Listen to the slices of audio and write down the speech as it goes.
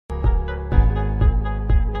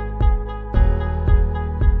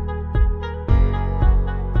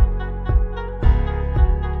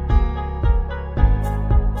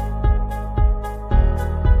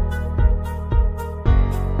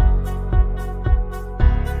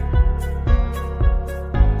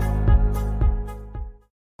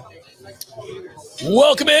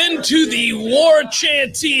Welcome into the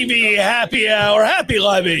Warchant TV Happy Hour. Happy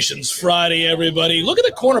Libations Friday, everybody. Look at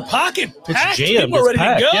the corner pocket. Packed. Jammed. People are ready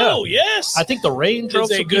packed, to go. Yeah. Yes. I think the rain drove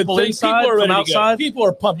some people inside People are ready from outside. People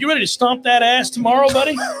are pumped. You ready to stomp that ass tomorrow,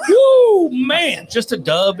 buddy? Woo, man. Just a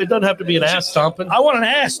dub. It doesn't have to be an ass stomping. I want an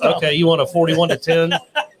ass stomp. Okay, you want a 41-10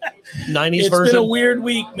 90s version? It's been a weird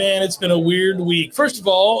week, man. It's been a weird week. First of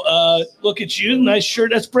all, look at you. Nice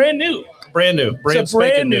shirt. That's brand new. Brand new. It's a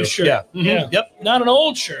brand new shirt. Yeah. Mm-hmm. Yeah. Yep. Not an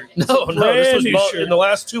old shirt. No. This was bought in the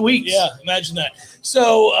last 2 weeks. Yeah, imagine that.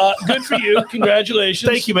 So good for you. Congratulations.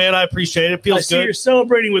 Thank you, man. I appreciate it. It feels I see good. You're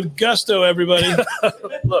celebrating with gusto, everybody.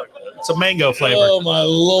 Look, it's a mango flavor. Oh, my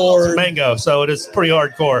Lord. It's mango, so it is pretty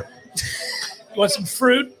hardcore. You want some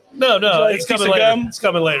fruit? No. Like It's coming later. gum? It's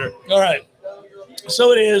coming later. All right.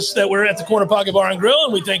 So it is that we're at the Corner Pocket Bar and Grill,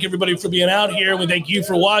 and we thank everybody for being out here. We thank you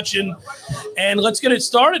for watching. And let's get it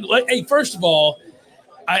started. Hey, first of all,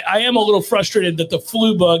 I am a little frustrated that the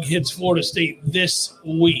flu bug hits Florida State this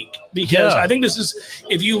week because I think this is,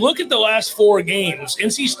 if you look at the last 4 games,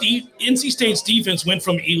 NC State's defense went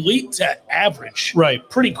from elite to average. Right.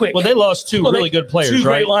 Pretty quick. Well, they lost two really good players, 2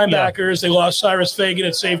 great right? linebackers. Yeah. They lost Cyrus Fagan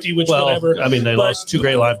at safety, which whatever. I mean, they lost 2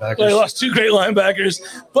 great linebackers. They lost 2 great linebackers.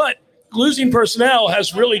 But losing personnel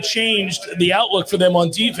has really changed the outlook for them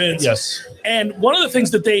on defense. Yes. And one of the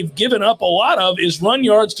things that they've given up a lot of is run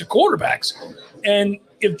yards to quarterbacks. And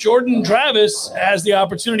if Jordan Travis has the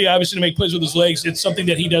opportunity, obviously, to make plays with his legs, it's something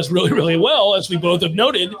that he does really, really well, as we both have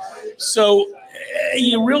noted. So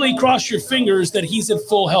you really cross your fingers that he's at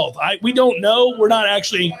full health. We don't know. We're not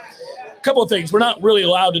actually – a couple of things. We're not really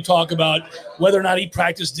allowed to talk about whether or not he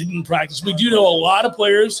practiced, didn't practice. We do know a lot of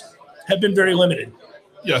players have been very limited.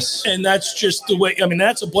 Yes. And that's just the way – I mean,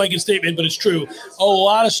 that's a blanket statement, but it's true. A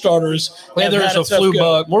lot of flew there's a flu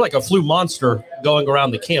bug, more like a flu monster going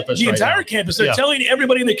around the campus. The entire campus. They're telling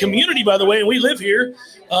everybody in the community, by the way, and we live here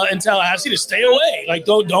in Tallahassee, to stay away. Like,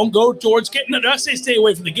 don't go towards – no, they're not saying stay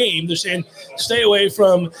away from the game. They're saying stay away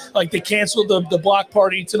from – like, they canceled the block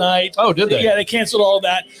party tonight. Oh, did they? Yeah, they canceled all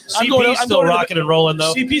that. CP's still rocking and rolling,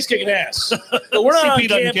 though. CP's kicking ass. But we're not CP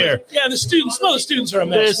doesn't campus. Care. Yeah, the students are a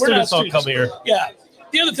mess. The students don't come here. Yeah.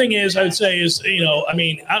 The other thing is, I would say is,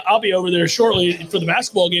 I'll be over there shortly for the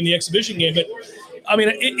basketball game, the exhibition game. But, I mean,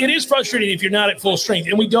 it is frustrating if you're not at full strength.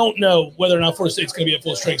 And we don't know whether or not Florida State's going to be at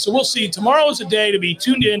full strength. So we'll see. Tomorrow is a day to be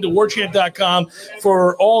tuned in to warchant.com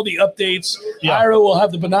for all the updates. Yeah. Ira will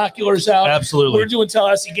have the binoculars out. Absolutely. We're doing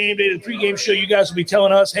Tallahassee Game Day, the pregame show. You guys will be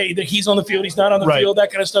telling us, hey, that he's on the field, he's not on the field,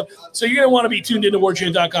 that kind of stuff. So you're going to want to be tuned in to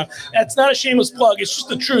warchant.com. That's not a shameless plug. It's just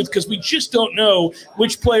the truth because we just don't know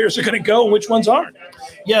which players are going to go and which ones aren't.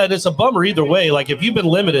 Yeah, and it's a bummer either way. Like, if you've been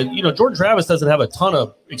limited, Jordan Travis doesn't have a ton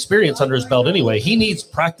of experience under his belt anyway. He needs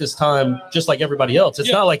practice time just like everybody else.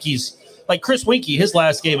 It's not like he's like Chris Winkie, his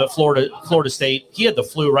last game at Florida State. He had the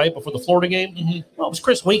flu right before the Florida game. Mm-hmm. Well, it was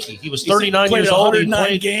Chris Winkie. He was 39 years old. He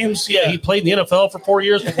played games. Yeah, he played in the NFL for 4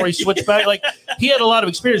 years before he switched back. Like, he had a lot of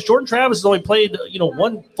experience. Jordan Travis has only played,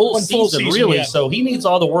 one full season, really. Yeah. So he needs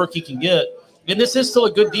all the work he can get. And this is still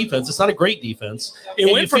a good defense. It's not a great defense.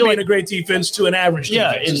 It went from being a great defense to an average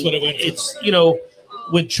defense is what it went from. It's,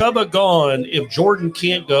 with Chubba gone, if Jordan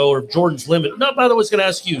can't go or if Jordan's limited. No, by the way, I was going to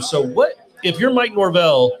ask you, so what if you're Mike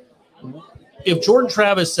Norvell, if Jordan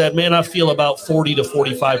Travis said, man, I feel about 40 to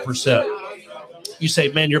 45%, you say,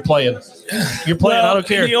 man, you're playing. You're playing. I don't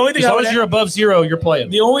care. As long as you're above 0, you're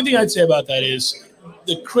playing. The only thing I'd say about that is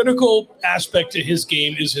the critical aspect to his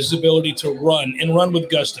game is his ability to run and run with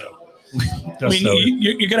gusto. I mean,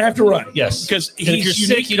 you're going to have to run. Yes. Because if you're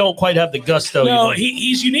sick, you don't quite have the gusto. No,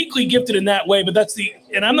 he's uniquely gifted in that way, but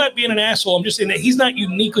and I'm not being an asshole. I'm just saying that he's not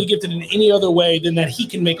uniquely gifted in any other way than that he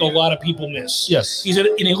can make a lot of people miss. Yes. He's an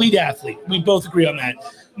elite athlete. We both agree on that.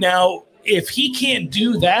 Now, if he can't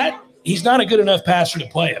do that, he's not a good enough passer to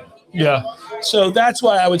play him. Yeah. So that's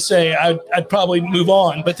why I would say I'd probably move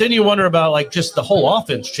on. But then you wonder about, like, just the whole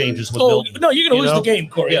offense changes with Bill. No, you're going to lose the game,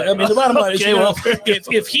 Corey. Yeah. I mean, the bottom line is,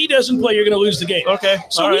 if he doesn't play, you're going to lose the game. Okay.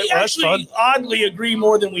 So we actually oddly agree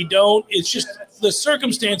more than we don't. It's just the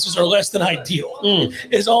circumstances are less than ideal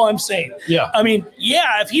is all I'm saying. Yeah. I mean,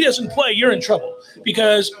 if he doesn't play, you're in trouble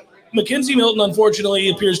because Mackenzie Milton, unfortunately,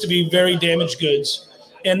 appears to be very damaged goods.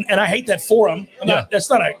 And I hate that for him. That's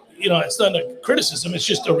not it's not a criticism. It's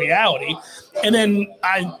just a reality. And then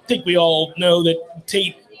I think we all know that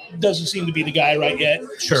Tate doesn't seem to be the guy right yet.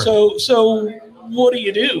 Sure. So what do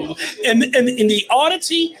you do? And in the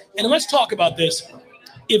oddity, and let's talk about this.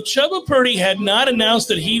 If Chubba Purdy had not announced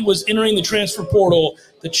that he was entering the transfer portal,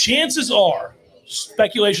 the chances are,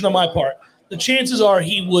 speculation on my part, the chances are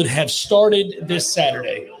he would have started this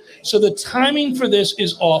Saturday. So the timing for this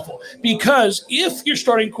is awful because if your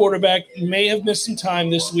starting quarterback may have missed some time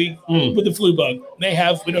this week with the flu bug, may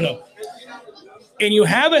have, we don't know. And you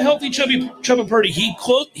have a healthy Chubba Purdy,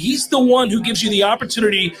 he's the one who gives you the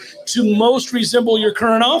opportunity to most resemble your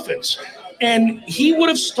current offense. And he would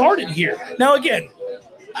have started here. Now, again,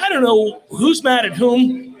 I don't know who's mad at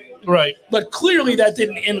whom. Right. But clearly that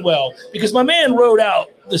didn't end well because my man rode out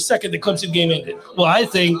the second the Clemson game ended. Well, I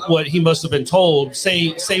think what he must have been told,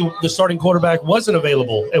 say the starting quarterback wasn't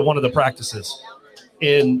available at one of the practices.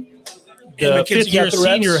 And the fifth-year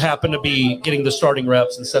senior happened to be getting the starting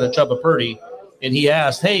reps instead of Chubba Purdy. And he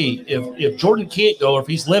asked, hey, if Jordan can't go or if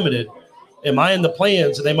he's limited, am I in the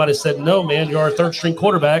plans? And they might have said, no, man, you're our third-string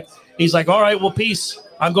quarterback. He's like, all right, well, peace.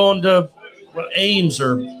 I'm going to Ames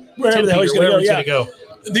or wherever the hell he's going to go.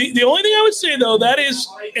 The only thing I would say, though, that is,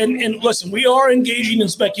 and listen, we are engaging in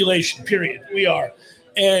speculation, period. We are.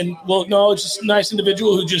 And we'll acknowledge this nice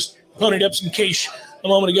individual who just hunted up some cash a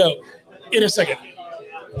moment ago in a second.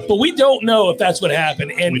 But we don't know if that's what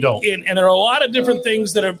happened. And we don't. And there are a lot of different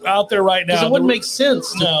things that are out there right now. Because it wouldn't make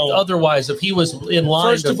sense otherwise if he was in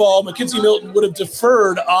line. First of all, McKenzie Milton would have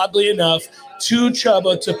deferred, oddly enough, to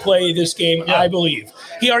Chubba to play this game, I believe.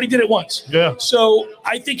 He already did it once. Yeah. So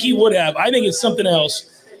I think he would have. I think it's something else.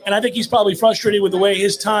 And I think he's probably frustrated with the way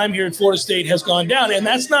his time here at Florida State has gone down. And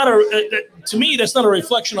that's not to me, that's not a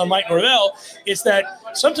reflection on Mike Norvell. It's that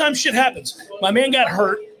sometimes shit happens. My man got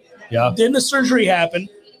hurt. Yeah. Then the surgery happened.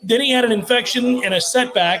 Then he had an infection and a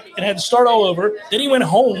setback and had to start all over. Then he went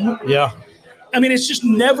home. Yeah. I mean, it's just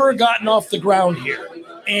never gotten off the ground here.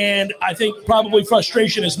 And I think probably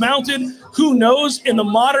frustration is mounted. Who knows in the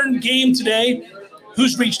modern game today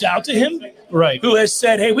who's reached out to him? Right. Who has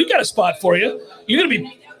said, hey, we got a spot for you. You're going to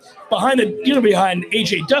be behind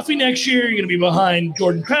A.J. Duffy next year. You're going to be behind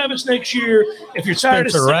Jordan Travis next year. If you're tired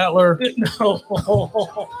Spencer of Rattler.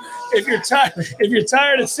 No. If you're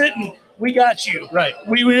tired of sitting, we got you. Right.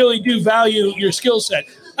 We really do value your skill set.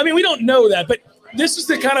 I mean, we don't know that, but this is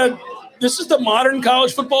the modern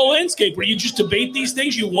college football landscape where you just debate these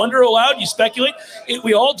things. You wonder aloud. You speculate.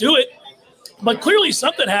 We all do it. But clearly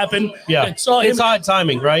something happened. Yeah. It's odd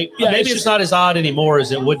timing, right? Yeah, maybe it's not as odd anymore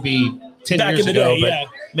as it would be 10 back years in the ago. day, but yeah.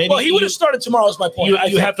 maybe well, he would have started tomorrow is my point.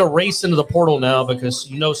 You have to race into the portal now because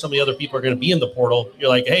some of the other people are going to be in the portal. You're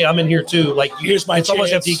like, hey, I'm in here too. Like, here's my chance. It's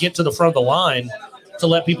almost after you get to the front of the line to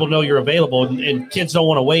let people know you're available. And kids don't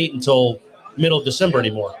want to wait until middle of December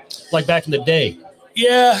anymore, like back in the day.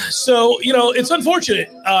 Yeah, so, it's unfortunate.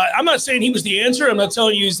 I'm not saying he was the answer. I'm not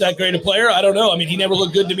telling you he's that great a player. I don't know. I mean, he never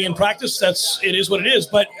looked good to me in practice. It is what it is.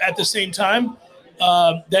 But at the same time,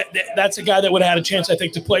 that's a guy that would have had a chance, I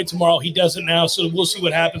think, to play tomorrow. He doesn't now, so we'll see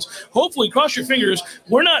what happens. Hopefully, cross your fingers.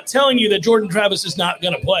 We're not telling you that Jordan Travis is not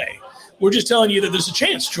going to play. We're just telling you that there's a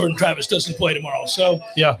chance Jordan Travis doesn't play tomorrow. So,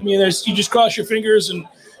 yeah, I mean, you just cross your fingers and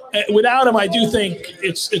without him, I do think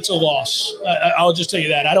it's a loss. I'll just tell you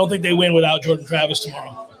that. I don't think they win without Jordan Travis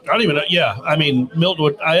tomorrow. I don't even know. Yeah, I mean, Milton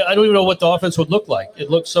would. I don't even know what the offense would look like. It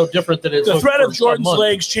looks so different than it's. The threat of Jordan's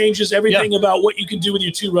legs changes everything about what you can do with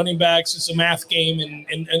your two running backs. It's a math game,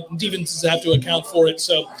 and defenses have to account for it.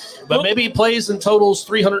 So, but maybe he plays and totals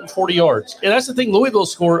 340 yards, and that's the thing. Louisville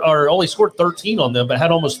only scored 13 on them, but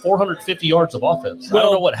had almost 450 yards of offense. I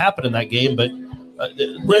don't know what happened in that game, but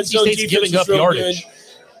Red Zone State's giving up yardage. Good.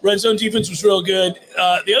 Red zone defense was real good.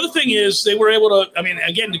 The other thing is they were able to,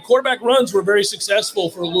 again, the quarterback runs were very successful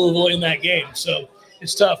for Louisville in that game. So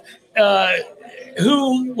it's tough.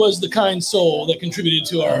 Who was the kind soul that contributed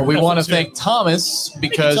to our We want to thank Thomas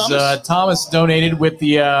because Thomas donated with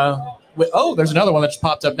the there's another one that just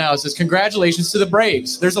popped up now. It says, congratulations to the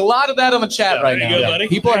Braves. There's a lot of that on the chat right now. Go, buddy.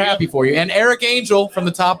 People are happy for you. And Eric Angel from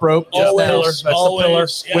the top rope. Always.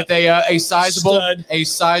 With a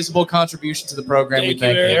sizable contribution to the program. Thank we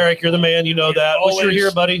thank you, Eric. You're the man. You know that. Wish you're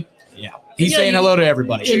here, buddy. Yeah. He's saying hello to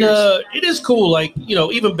everybody. And, it is cool. Like,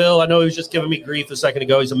 even Bill, I know he was just giving me grief a second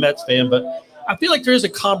ago. He's a Mets fan, but I feel like there is a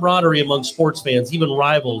camaraderie among sports fans, even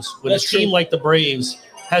rivals. When a team like the Braves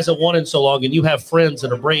hasn't won in so long and you have friends that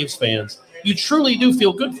are Braves fans, you truly do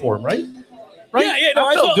feel good for them, right? Right? Yeah, no,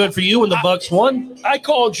 I felt good for you when the Bucks won. I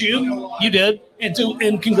called you. You did.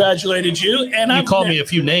 And congratulated you. And you called me a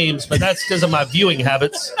few names, but that's because of my viewing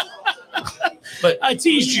habits. But I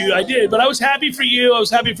teased you. I did. But I was happy for you. I was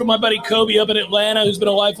happy for my buddy Kobe up in Atlanta, who's been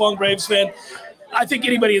a lifelong Braves fan. I think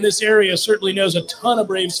anybody in this area certainly knows a ton of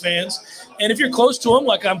Braves fans. And if you're close to them,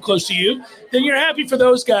 like I'm close to you, then you're happy for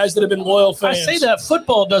those guys that have been loyal fans. I say that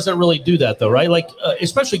football doesn't really do that, though, right? Like,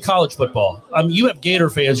 especially college football. You have Gator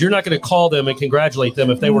fans. You're not going to call them and congratulate them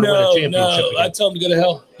if they were to win a championship. No, I tell them to go to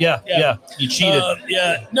hell. Yeah. You cheated.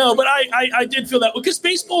 No, but I did feel that because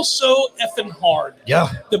baseball's so effing hard.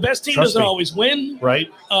 Yeah. The best team doesn't always win.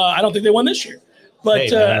 Right. I don't think they won this year. But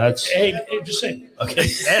hey, just saying. Okay,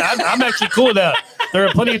 hey, I'm actually cool with that. There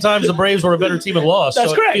are plenty of times the Braves were a better team and lost.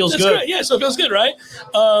 That's so correct. It feels That's good. Correct. Yeah, so it feels good, right?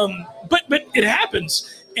 But it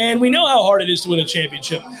happens, and we know how hard it is to win a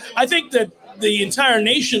championship. I think that the entire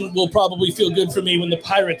nation will probably feel good for me when the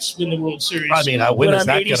Pirates win the World Series. I mean, when is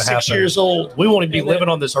that going to happen? 86 years old. We won't even be living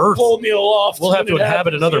on this earth. Pulled me aloft. We'll have to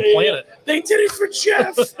inhabit another planet. They did it for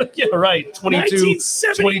Jeff. Yeah, right.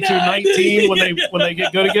 22-19 when they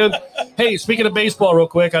get good again. Hey, speaking of baseball real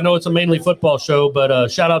quick, I know it's a mainly football show, but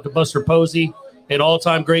shout out to Buster Posey, an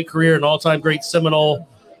all-time great career, an all-time great Seminole.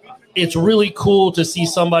 It's really cool to see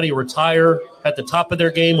somebody retire at the top of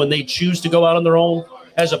their game when they choose to go out on their own,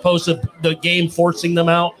 as opposed to the game forcing them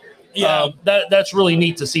out. Yeah, that's really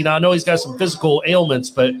neat to see. Now, I know he's got some physical ailments,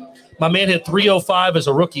 but my man hit 305 as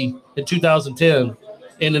a rookie in 2010.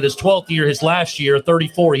 And in his 12th year, his last year,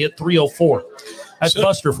 34, he hit 304. That's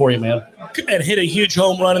Buster for you, man. And hit a huge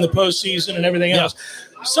home run in the postseason and everything else.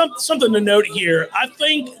 Something to note here. I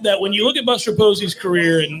think that when you look at Buster Posey's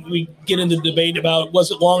career and we get into the debate about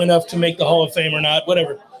was it long enough to make the Hall of Fame or not,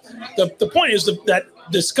 whatever. The point is that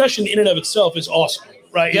discussion in and of itself is awesome.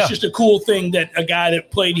 Right. It's just a cool thing that a guy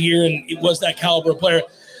that played here and it was that caliber of player.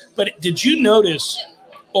 But did you notice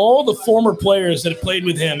all the former players that have played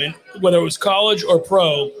with him, and whether it was college or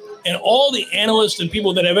pro, and all the analysts and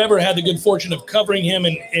people that have ever had the good fortune of covering him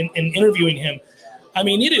and interviewing him? I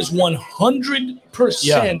mean, it is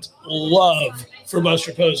 100% love for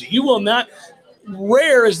Buster Posey. You will not.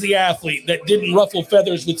 Rare is the athlete that didn't ruffle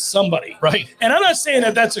feathers with somebody. Right. And I'm not saying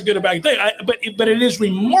that that's a good or bad thing, but it is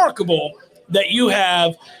remarkable that you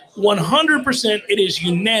have 100%, it is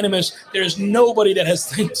unanimous. There's nobody that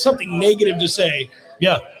has something negative to say.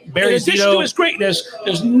 Yeah. Barry in addition to his greatness,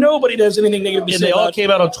 there's nobody that has anything negative to say. They all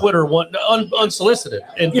came out on Twitter unsolicited.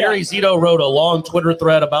 And Barry Zito wrote a long Twitter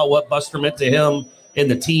thread about what Buster meant to him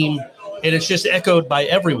and the team. And it's just echoed by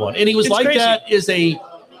everyone. And he was crazy. That as a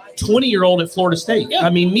 20-year-old at Florida State. Yeah. I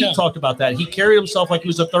mean, Meek talked about that. He carried himself like he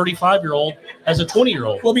was a 35-year-old as a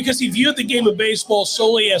 20-year-old. Well, because he viewed the game of baseball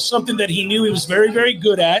solely as something that he knew he was very, very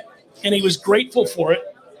good at, and he was grateful for it.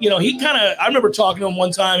 You know, I remember talking to him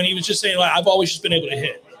one time, and he was just saying, like, I've always just been able to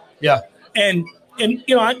hit. Yeah. And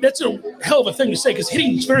you know, that's a hell of a thing to say because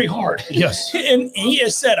hitting is very hard. Yes. And he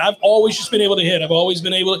has said, I've always just been able to hit. I've always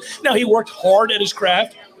been able to. Now, he worked hard at his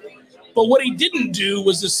craft. But what he didn't do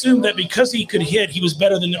was assume that because he could hit, he was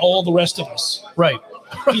better than all the rest of us. Right.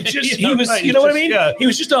 He was, you know what I mean? Yeah. He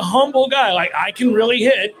was just a humble guy. Like, I can really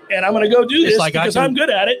hit, and I'm going to go do this because I'm good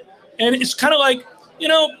at it. And it's kind of like, you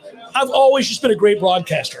know, I've always just been a great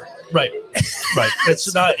broadcaster. Right.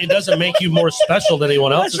 It's not. It doesn't make you more special than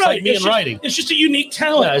anyone else. That's it's like me and writing. It's just a unique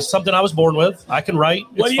talent. Yeah, it's something I was born with. I can write.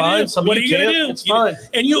 It's fine. What are you going to do? It's fine.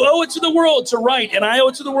 And you owe it to the world to write, and I owe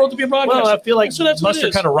it to the world to be a broadcaster. Well, I feel like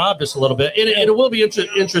Buster kind of robbed us a little bit. And it will be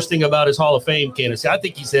interesting about his Hall of Fame candidacy. I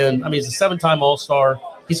think he's in. I mean, he's a 7-time All-Star.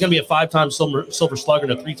 He's going to be a 5-time Silver Slugger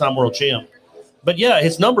and a 3-time World Champ. But, yeah,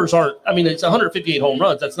 his numbers aren't – I mean, it's 158 home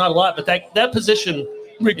runs. That's not a lot. But that position –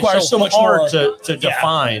 requires so much hard more to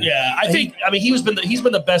define. Yeah, I think. I mean, he's been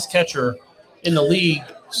the best catcher in the league,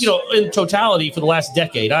 you know, in totality for the last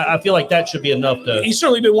decade. I feel like that should be enough to. He's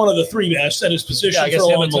certainly been one of the 3 best at his position. Yeah, I guess for a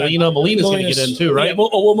him long and time. Molina. Molina's going to get in too, right? Yeah,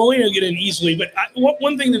 well, Molina will get in easily. But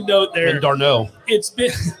one thing to note there, and Darno.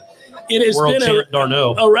 It has been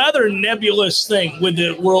a rather nebulous thing with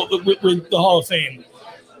the world with the Hall of Fame.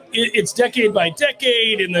 It's decade by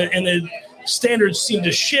decade, and the standards seem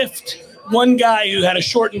to shift. One guy who had a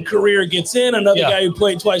shortened career gets in, another guy who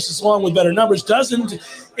played twice as long with better numbers doesn't.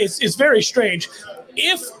 It's very strange.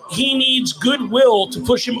 If he needs goodwill to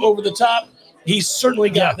push him over the top, he's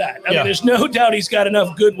certainly got that. I mean, there's no doubt he's got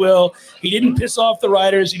enough goodwill. He didn't piss off the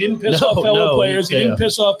writers. He didn't piss off fellow players. He didn't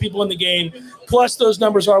piss off people in the game. Plus, those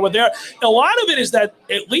numbers are what they are. A lot of it is that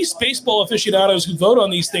at least baseball aficionados who vote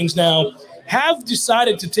on these things now have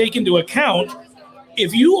decided to take into account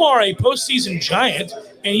if you are a postseason giant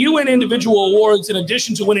and you win individual awards in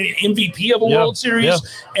addition to winning an MVP of a World Series,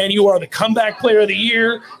 and you are the comeback player of the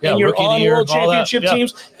year, and you're on World Championship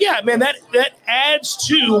teams, man, that adds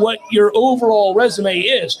to what your overall resume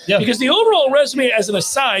is. Yeah. Because the overall resume, as an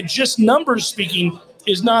aside, just numbers speaking,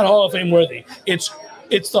 is not Hall of Fame worthy. It's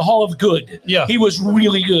the Hall of Good. Yeah. He was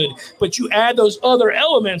really good. But you add those other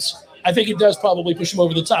elements, I think it does probably push them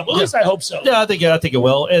over the top. Well, at least I hope so. Yeah, I think it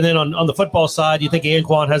will. And then on the football side, you think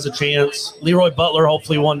Anquan has a chance. Leroy Butler,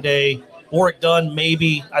 hopefully one day. Warwick Dunn,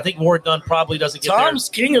 maybe. I think Warwick Dunn probably doesn't get Tom's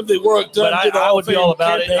king of the Warwick Dunn. But I would be all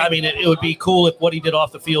about it. I mean, it would be cool if what he did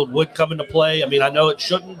off the field would come into play. I mean, I know it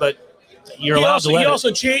shouldn't, but you're allowed to let it. He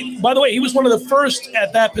also changed. By the way, he was one of the first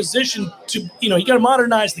at that position to, you got to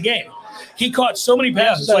modernize the game. He caught so many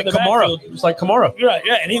passes out of the backfield. It's like Kamara. Right,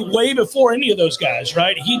 yeah, and he way before any of those guys,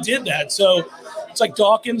 right? He did that. So it's like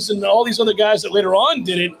Dawkins and all these other guys that later on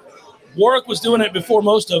did it. Warwick was doing it before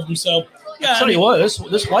most of them, so – yeah, I'll tell you what,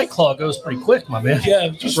 this White Claw goes pretty quick, my man. Yeah,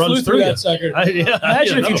 just runs through that sucker.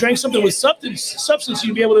 Imagine if you drank something with substance,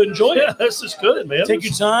 you'd be able to enjoy it. Yeah, this is good, man. Take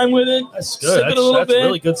your time with it. That's good. Sip it a little bit. That's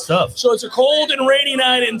really good stuff. So it's a cold and rainy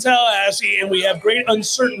night in Tallahassee, and we have great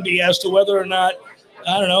uncertainty as to whether or not,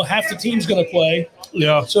 I don't know, half the team's going to play.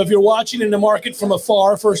 Yeah. So if you're watching in the market from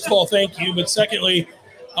afar, first of all, thank you. But secondly,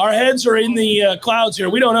 our heads are in the clouds here.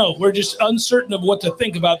 We don't know. We're just uncertain of what to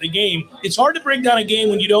think about the game. It's hard to break down a game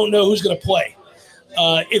when you don't know who's going to play.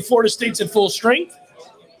 If Florida State's at full strength,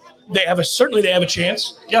 they have a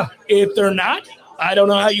chance. Yeah. If they're not, I don't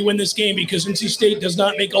know how you win this game because NC State does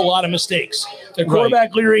not make a lot of mistakes. Their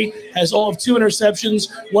quarterback, Leary, has all of 2 interceptions.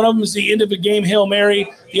 One of them is the end of a game Hail Mary.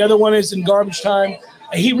 The other one is in garbage time.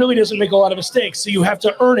 He really doesn't make a lot of mistakes, so you have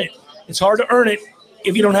to earn it. It's hard to earn it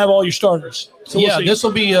if you don't have all your starters. So this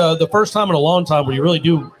will be the first time in a long time where you really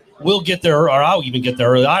will get there, or I'll even get there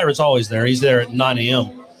early. Ira's always there. He's there at 9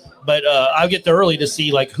 a.m., But I'll get there early to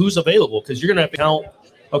see, like, who's available because you're going to have to count,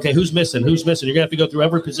 okay, who's missing. You're going to have to go through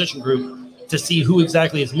every position group to see who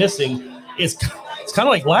exactly is missing. It's kind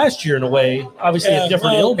of like last year in a way. Obviously, a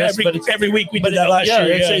different illness. But every week we did that last year.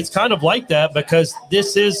 It's kind of like that because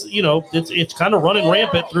this is, it's kind of running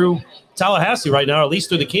rampant through Tallahassee right now, or at least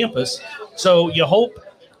through the campus. So you hope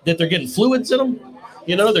that they're getting fluids in them.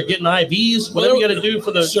 They're getting IVs, whatever you got to do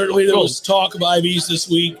for the. Certainly there was talk of IVs this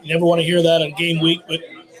week. You never want to hear that on game week, but –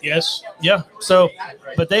 yes. Yeah. So,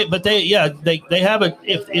 but they have a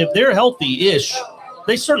if they're healthy-ish,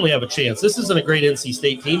 they certainly have a chance. This isn't a great NC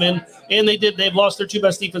State team, and they've lost their 2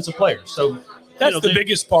 best defensive players. So that's the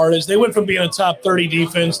biggest part is they went from being a top 30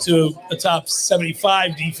 defense to a top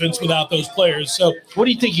 75 defense without those players. So what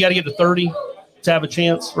do you think? You got to get to 30 to have a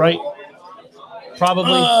chance, right?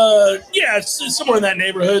 Probably. Yeah, it's somewhere in that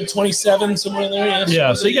neighborhood, 27, somewhere in there.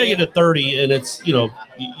 Yeah. So you got to get to 30, and it's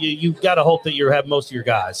you've got to hope that you have most of your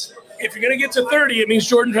guys. If you're going to get to 30, it means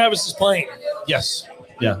Jordan Travis is playing. Yes.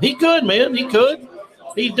 Yeah. He could, man. He could.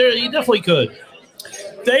 He definitely could.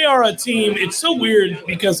 They are a team. It's so weird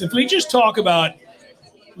because if we just talk about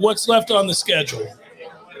what's left on the schedule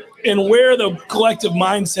and where the collective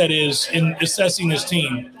mindset is in assessing this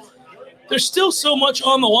team, there's still so much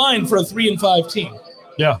on the line for a 3-5 team.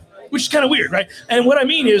 Yeah. Which is kind of weird, right? And what I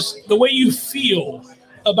mean is the way you feel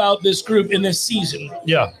about this group in this season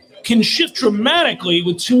can shift dramatically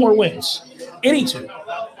with 2 more wins. Any 2.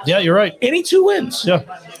 Yeah, you're right. Any 2 wins. Yeah.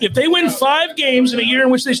 If they win 5 games in a year in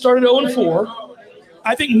which they started 0-4,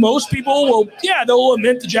 I think most people they'll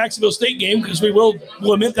lament the Jacksonville State game because we will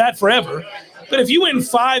lament that forever. But if you win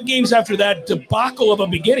 5 games after that debacle of a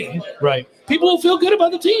beginning, right, people will feel good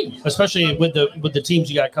about the team, especially with the teams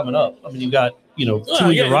you got coming up. I mean, you've got 2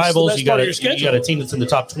 of your rivals. You got a team that's in the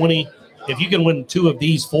top 20. If you can win 2 of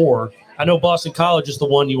these 4, I know Boston College is the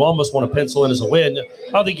one you almost want to pencil in as a win.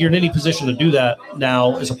 I don't think you're in any position to do that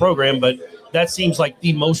now as a program, but that seems like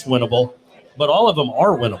the most winnable. But all of them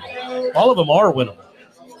are winnable.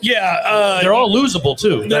 Yeah, they're all losable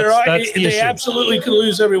too. That's the they issue. Absolutely could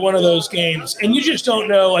lose every one of those games, and you just don't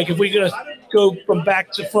know. Like if we're gonna go from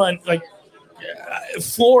back to front, like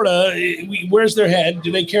Florida, where's their head?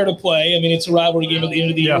 Do they care to play? I mean, it's a rivalry game at the end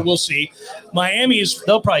of the year. We'll see.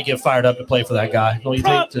 They'll probably get fired up to play for that guy. Don't you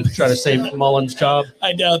think, to try to save Mullen's job?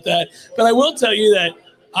 I doubt that, but I will tell you that.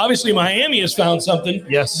 Obviously, Miami has found something.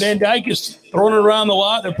 Yes. Van Dyke is throwing it around the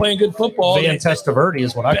lot. They're playing good football. Van Testaverde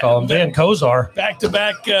is what I call him. Van Kozar.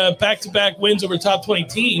 Back-to-back wins over top 20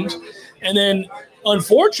 teams. And then,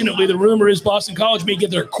 unfortunately, the rumor is Boston College may get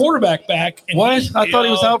their quarterback back. And what? I thought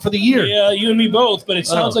he was out for the year. Yeah, you and me both. But it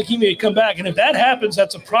sounds like he may come back. And if that happens,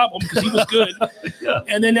 that's a problem because he was good. Yeah.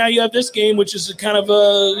 And then now you have this game, which is a kind of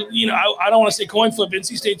a, I don't want to say coin flip.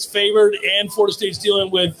 NC State's favored and Florida State's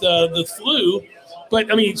dealing with the flu. But,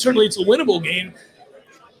 I mean, certainly it's a winnable game.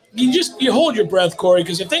 You hold your breath, Corey,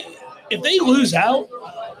 because if they lose out,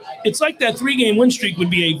 it's like that 3-game win streak would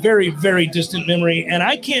be a very, very distant memory. And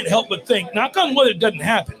I can't help but think, knock on wood, it doesn't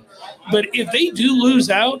happen. But if they do lose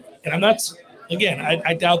out, and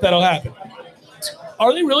I doubt that'll happen.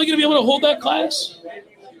 Are they really going to be able to hold that class?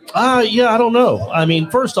 Yeah, I don't know. I mean,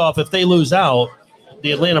 first off, if they lose out,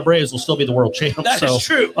 the Atlanta Braves will still be the world champs. That is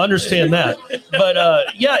true. Understand that. But,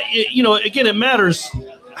 again, it matters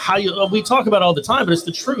how we talk about it all the time, but it's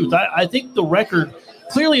the truth. I think the record,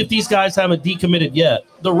 clearly if these guys haven't decommitted yet,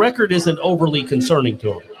 the record isn't overly concerning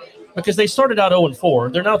to them because they started out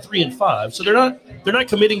 0-4. They're now 3-5. So they're not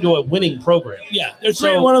committing to a winning program. Yeah, they're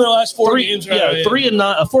 3-1 of their last 4 games. Yeah,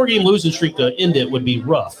 3-9. A 4-game losing streak to end it would be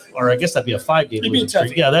rough, or I guess that'd be a 5-game losing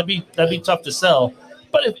streak. Yeah, that'd be tough to sell.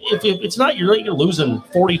 But if it's not you're losing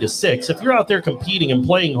 40-6, if you're out there competing and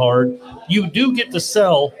playing hard, you do get to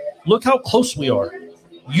sell. Look how close we are.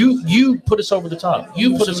 You put us over the top.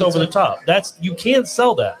 You put us over the top. You can't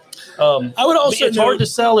sell that. I would also it's hard to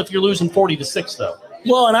sell if you're losing 40-6 though.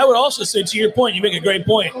 Well, and I would also say, to your point, you make a great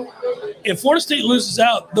point. If Florida State loses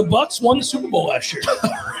out, the Bucks won the Super Bowl last year.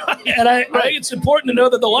 And I think it's important to know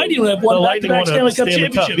that the Lightning have won back-to-back Stanley Cup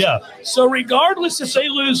championships. Yeah. So regardless if they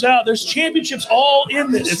lose out, there's championships all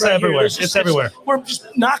in this. It's everywhere. It's everywhere. We're just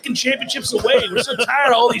knocking championships away. We're so tired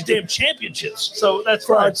of all these damn championships. So that's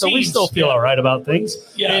right. So we still feel all right about things.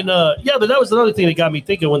 Yeah. And but that was another thing that got me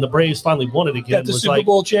thinking when the Braves finally won it again. Got the Super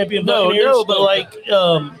Bowl champion. No, but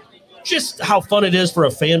just how fun it is for a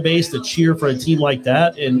fan base to cheer for a team like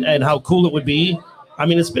that and how cool it would be. I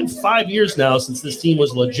mean, it's been 5 years now since this team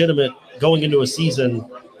was legitimate going into a season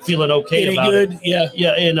feeling okay about good. it.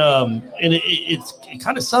 Yeah. And it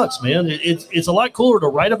kind of sucks, man. It's a lot cooler to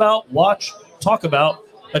write about, watch, talk about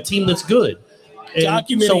a team that's good.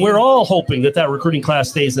 And so we're all hoping that recruiting class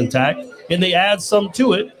stays intact and they add some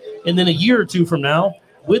to it. And then a year or two from now,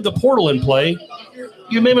 with the portal in play,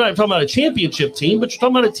 you're maybe not talking about a championship team, but you're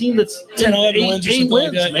talking about a team that's 8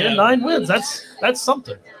 wins, man. Yeah. 9 wins. That's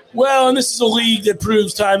something. Well, and this is a league that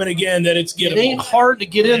proves time and again that it's gettable. It ain't hard to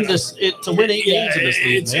get in to win 8 games in this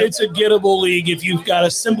league, man. It's a gettable league if you've got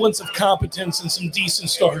a semblance of competence and some decent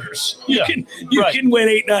starters. You can win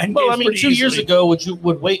 8-9 games. Well, I mean, 2 years ago,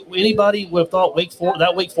 anybody would have thought Wake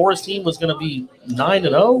Forest team was going to be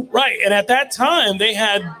 9-0? Right, and at that time, they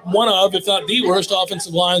had one of, if not the worst,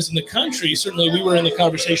 offensive lines in the country. Certainly, we were in the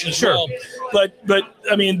conversation as well. But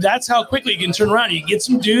I mean, that's how quickly you can turn around. You get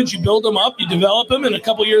some dudes, you build them up, you develop them, and a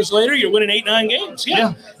couple years later, you're winning 8-9 games.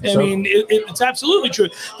 Yeah. I mean, it's absolutely true.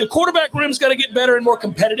 The quarterback room's got to get better and more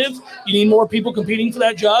competitive. You need more people competing for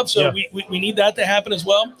that job, so we need that to happen as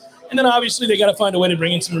well. And then obviously they got to find a way to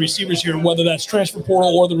bring in some receivers here, whether that's transfer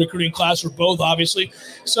portal or the recruiting class or both, obviously.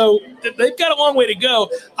 So they've got a long way to go.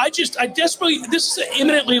 this is an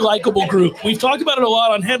eminently likable group. We've talked about it a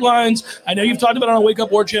lot on headlines. I know you've talked about it on Wake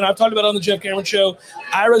Up Warchant. I've talked about it on the Jeff Cameron Show.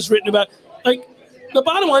 Ira's written about the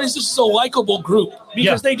bottom line is this is a likable group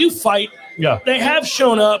because they do fight. Yeah. They have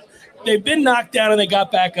shown up. They've been knocked down and they got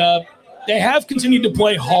back up. They have continued to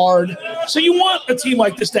play hard. So you want a team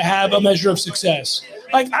like this to have a measure of success.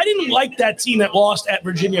 I didn't like that team that lost at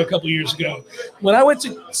Virginia a couple years ago. When I went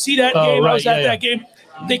to see that game, I was at that game.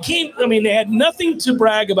 They came, they had nothing to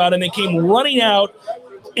brag about, and they came running out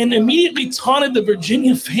and immediately taunted the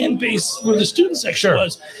Virginia fan base where the student section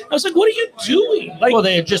was. I was like, what are you doing?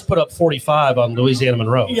 They had just put up 45 on Louisiana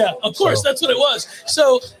Monroe. Yeah, of course. That's what it was.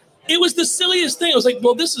 So it was the silliest thing. I was like,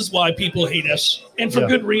 well, this is why people hate us, and for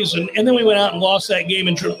good reason. And then we went out and lost that game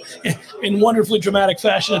in wonderfully dramatic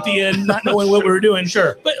fashion at the end, not knowing what we were doing.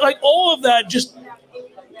 Sure. But all of that just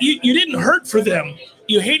you didn't hurt for them.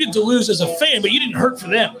 You hated to lose as a fan, but you didn't hurt for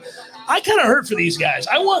them. I kind of hurt for these guys.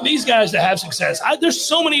 I want these guys to have success. There's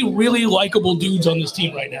so many really likable dudes on this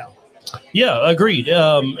team right now. Yeah, agreed.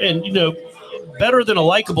 And, better than a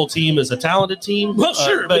likable team is a talented team. Well,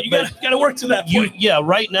 sure, but you got to work to that point.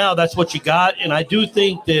 Right now that's what you got. And I do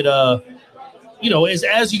think that,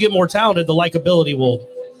 as you get more talented, the likability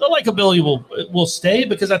will stay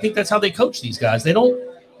because I think that's how they coach these guys. They don't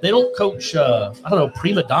coach,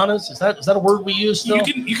 prima donnas. Is that a word we use still?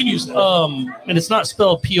 You can use that. And it's not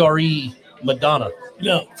spelled P-R-E Madonna.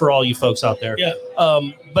 No. For all you folks out there. Yeah.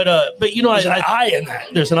 But there's an I in that.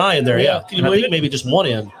 There's an I in there, yeah. Can you believe it? Maybe just one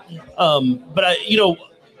in. But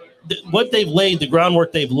what they've laid, the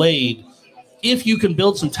groundwork they've laid, if you can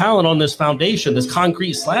build some talent on this foundation, this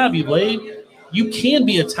concrete slab you've laid, you can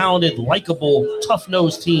be a talented, likable,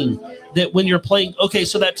 tough-nosed team that when you're playing,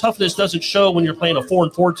 so that toughness doesn't show when you're playing a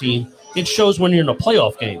 4-4 team. It shows when you're in a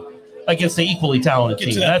playoff game against the equally talented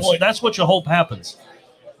team. That's what you hope happens.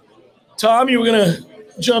 Tom, you were going to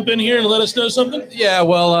jump in here and let us know something? Yeah,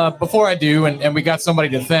 well, before I do, and we got somebody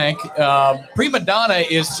to thank, Prima Donna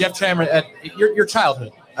is Jeff Cameron at your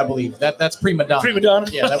childhood, I believe. That's Prima Donna. Prima Donna?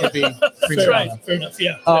 Yeah, that would be Prima Donna. Fair enough,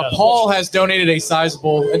 yeah. Paul has donated a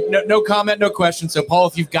sizable, no comment, no question. So, Paul,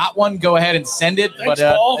 if you've got one, go ahead and send it. Thanks,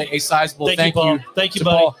 Paul. A sizable thank you. Thank you,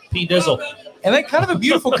 buddy. Paul. P. Dizzle. And then kind of a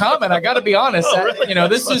beautiful comment, I got to be honest. Really? You know,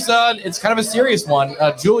 this is it's kind of a serious one.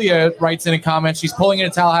 Julia writes in a comment. She's pulling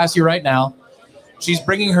into Tallahassee right now. She's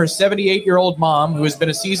bringing her 78-year-old mom, who has been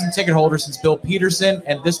a season ticket holder since Bill Peterson,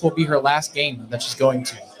 and this will be her last game that she's going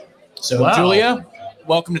to. So, wow. Julia,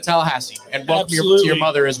 welcome to Tallahassee, and welcome to your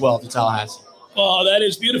mother as well to Tallahassee. Oh, that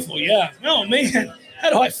is beautiful. Yeah. Oh, man.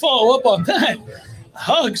 How do I follow up on that?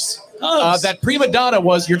 Hugs. That prima donna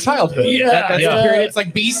was your childhood. Yeah. That's the period. It's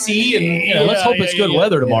like BC. And let's hope it's good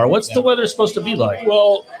weather tomorrow. What's the weather supposed to be like?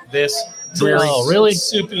 Well, this. Dreary. Oh, really?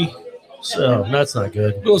 Soupy. So that's not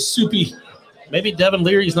good. A little soupy. Maybe Devin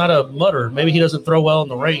Leary's not a mutter. Maybe he doesn't throw well in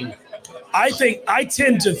the rain. I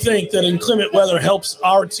tend to think that inclement weather helps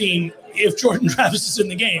our team if Jordan Travis is in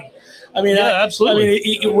the game. I mean, absolutely. I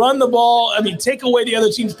mean, you run the ball. I mean, take away the other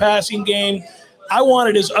team's passing game. I want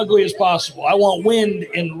it as ugly as possible. I want wind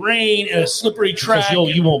and rain and a slippery track.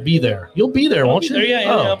 Because you won't be there. You'll be there, won't you?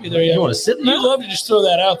 Yeah, I'll be there. Yeah. You want to sit in there? You'd love to just throw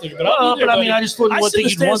that out there, but I'll be there, I mean, I just wouldn't think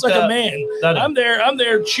you'd want like that. a man. I'm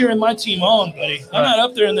there cheering my team on, buddy. I'm not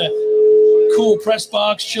up there in the cool press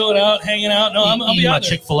box, chilling out, hanging out. No, I'll be out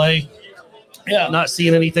there. Chick-fil-A. Yeah. Not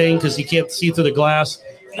seeing anything because you can't see through the glass.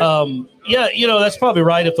 Yeah, you know, that's probably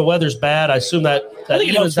right. If the weather's bad, I assume that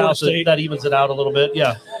evens it out a little bit.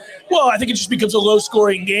 Yeah. Well, I think it just becomes a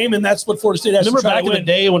low-scoring game, and that's what Florida State has to try to win. Remember back in the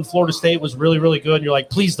day when Florida State was really, really good, and you're like,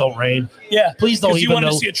 please don't rain. Yeah. Please don't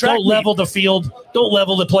don't level the field. Don't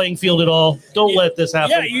level the playing field at all. Don't let this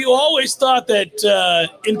happen. Yeah, you always thought that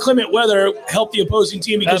inclement weather helped the opposing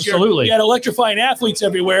team because you had electrifying athletes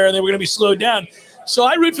everywhere, and they were going to be slowed down. So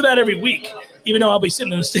I root for that every week. Even though I'll be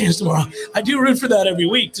sitting in the stands tomorrow, I do root for that every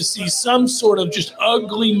week to see some sort of just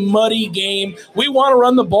ugly, muddy game. We want to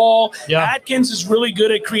run the ball. Yeah. Atkins is really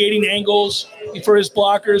good at creating angles for his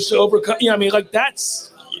blockers to overcome. You know, I mean, like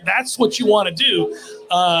that's what you want to do.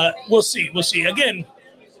 We'll see. Again,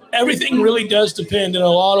 everything really does depend in a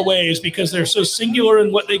lot of ways because they're so singular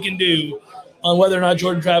in what they can do on whether or not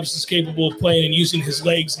Jordan Travis is capable of playing and using his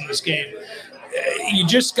legs in this game. You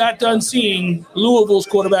just got done seeing Louisville's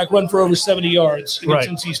quarterback run for over 70 yards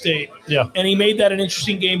against NC State. Yeah. And he made that an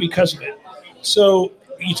interesting game because of it. So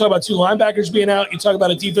you talk about two linebackers being out. You talk about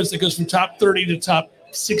a defense that goes from top 30 to top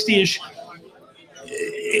 60-ish.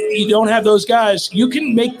 You don't have those guys. You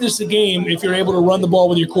can make this a game if you're able to run the ball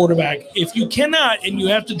with your quarterback. If you cannot and you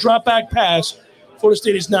have to drop back pass, Florida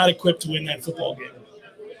State is not equipped to win that football game.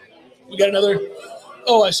 We got another –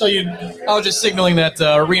 oh, I saw you. I was just signaling that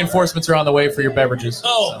reinforcements are on the way for your beverages.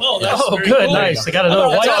 That's good, cool. Nice. I got another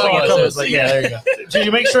white one. Yeah, there you go. Did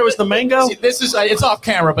you make sure it was the mango? See, this is it's off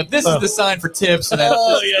camera, but this is the sign for tips, and then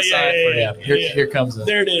here comes it.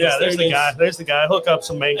 There it is. Yeah, there's the guy. There's the guy. Hook up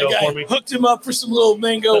some mango for me. Hooked him up for some little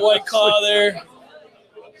mango White Claw there.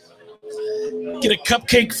 Get a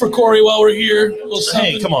cupcake for Corey while we're here.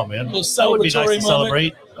 Hey, come on, man. A little celebratory would be nice to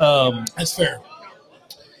celebrate. That's fair.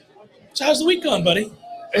 So how's the week gone, buddy?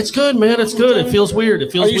 It's good, man. It's good. It feels weird.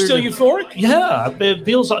 Are you still euphoric? Yeah. It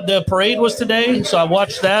feels like the parade was today, so I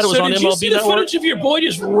watched that. It was on MLB Network. Did you see the footage of your boy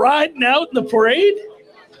just riding out in the parade?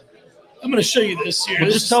 I'm going to show you this here.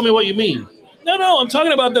 Well, just tell me what you mean. No. I'm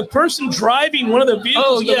talking about the person driving one of the vehicles.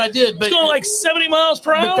 Oh, yeah, I did. But it's going like 70 miles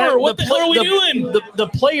per hour. What the hell are we doing? The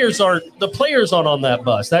players aren't on that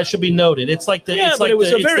bus. That should be noted. It's like the it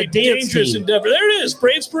was a very dangerous endeavor. There it is,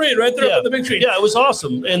 Braves Parade, right there up on the big screen. Yeah, it was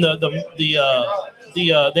awesome. And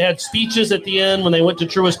they had speeches at the end when they went to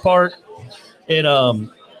Truist Park, and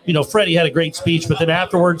Freddie had a great speech. But then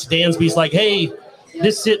afterwards, Dansby's like, "Hey,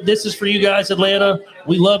 this is for you guys, Atlanta.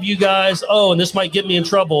 We love you guys. Oh, and this might get me in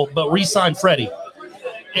trouble, but re-sign Freddie."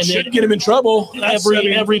 And should get him in trouble.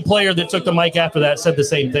 Every player that took the mic after that said the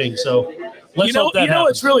same thing. So let's hope that happens.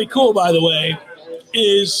 What's really cool, by the way,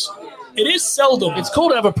 is it is seldom. It's cool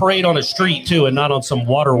to have a parade on a street, too, and not on some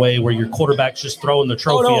waterway where your quarterback's just throwing the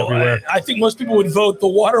trophy everywhere. I think most people would vote the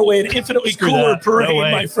waterway an infinitely cooler parade,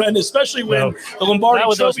 my friend, especially when the Lombardi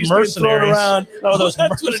Trophy's been thrown around. That's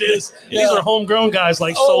what it is. These are homegrown guys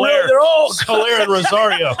like Soler. They're all Soler and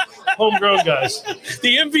Rosario. Homegrown guys.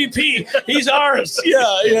 The MVP, he's ours.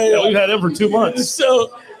 Yeah. We've had him for 2 months.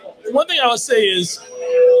 So one thing I would say is,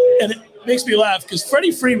 and it makes me laugh, because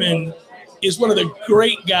Freddie Freeman is one of the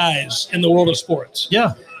great guys in the world of sports.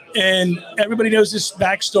 Yeah. And everybody knows his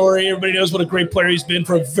backstory. Everybody knows what a great player he's been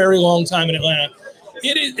for a very long time in Atlanta.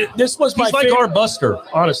 This was my favorite. He's like our Buster,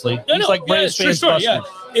 honestly. He's like Braves fans' Buster. Yeah.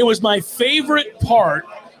 It was my favorite part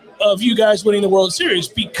of you guys winning the World Series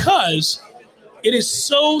because it is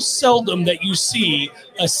so seldom that you see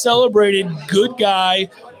a celebrated good guy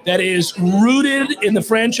that is rooted in the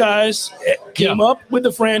franchise, came up with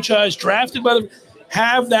the franchise, drafted by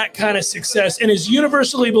have that kind of success and is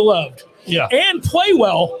universally beloved. Yeah. And play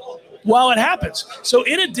well while it happens. So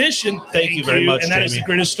in addition, thank you very much, and that Jamie. is the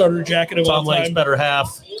greatest starter jacket of Tom all time. Lake's better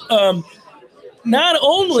half. Not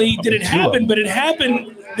only did it happen, but it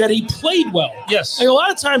happened that he played well. Yes. Like a lot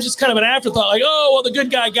of times it's kind of an afterthought, like, oh, well, the good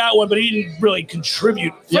guy got one, but he didn't really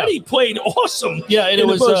contribute. Freddie played awesome. Yeah, and it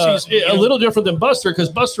was a little different than Buster because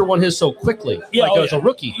Buster won his so quickly, as a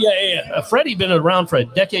rookie. Yeah. Freddie been around for a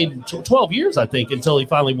decade, 12 years, I think, until he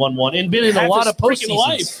finally won one, and been in a lot of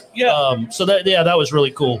postseasons. Yeah. So that was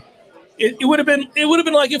really cool. It would have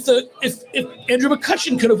been like if Andrew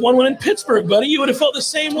McCutcheon could have won one in Pittsburgh, buddy. You would have felt the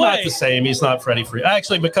same way. Not the same. He's not Freddie Free.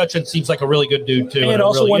 Actually, McCutcheon seems like a really good dude too, and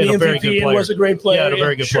also won the MVP and was a great player. Yeah, a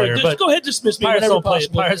very good player. Just go ahead, dismiss me.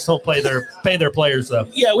 Pirates don't pay their players though.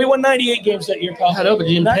 Yeah, we won 98 games that year, Paul. I know, but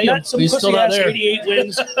you didn't pay him. He's still not there. 88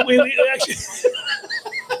 wins. we actually.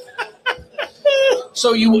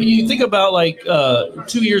 So you think about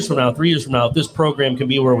 2 years from now, 3 years from now, if this program can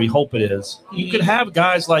be where we hope it is, you could have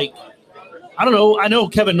guys like, I don't know. I know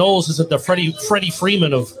Kevin Knowles isn't the Freddie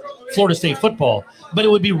Freeman of Florida State football, but it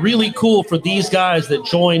would be really cool for these guys that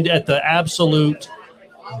joined at the absolute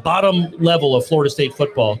bottom level of Florida State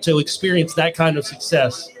football to experience that kind of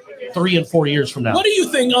success 3 and 4 years from now. What do you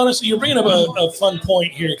think? Honestly, you're bringing up a fun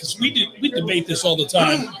point here because we debate this all the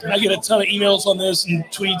time. I get a ton of emails on this and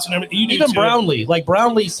tweets and everything. Even Brownlee,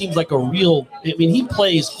 Brownlee seems like a real. I mean, he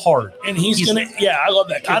plays hard, and he's gonna. Yeah, I love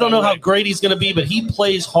that kid. I don't know how great he's gonna be, but he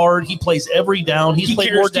plays hard. He plays every down. He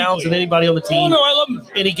played more downs than anybody on the team. Oh no, I love him.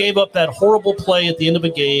 And he gave up that horrible play at the end of a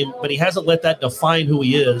game, but he hasn't let that define who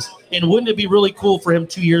he is. And wouldn't it be really cool for him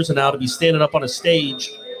 2 years from now to be standing up on a stage?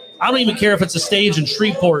 I don't even care if it's a stage in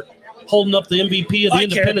Shreveport, holding up the MVP of the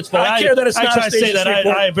Independence Bowl. I care that it's not a stage.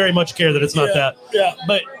 I very much care that it's not that. Yeah.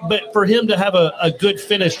 But for him to have a good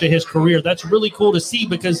finish to his career, that's really cool to see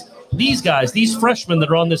because these guys, these freshmen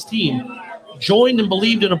that are on this team, joined and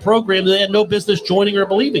believed in a program that they had no business joining or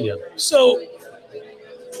believing in. So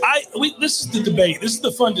this is the debate. This is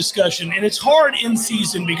the fun discussion. And it's hard in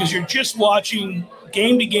season because you're just watching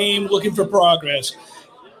game to game, looking for progress.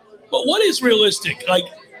 But what is realistic? Like,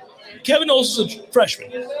 Kevin Knowles is a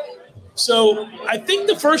freshman. So I think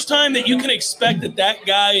the first time that you can expect that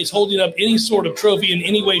guy is holding up any sort of trophy in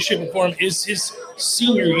any way, shape, or form is his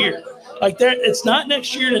senior year. Like that, it's not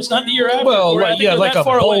next year and it's not the year after. Well, like a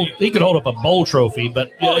bowl. He could hold up a bowl trophy,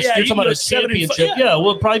 but you're talking about a championship.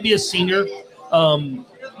 Will probably be a senior.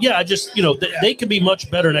 They could be much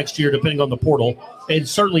better next year depending on the portal, and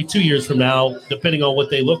certainly 2 years from now, depending on what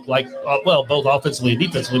they look like. Both offensively and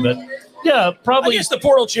defensively, but probably. I guess the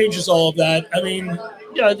portal changes all of that. I mean.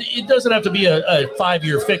 Yeah, it doesn't have to be a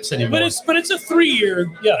 5-year fix anymore. But it's a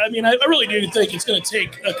 3-year. Yeah, I mean, I really do think it's going to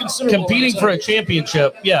take a considerable. Competing for a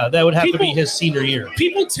championship, that would have to be his senior year.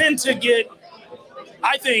 People tend to get,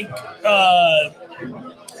 I think,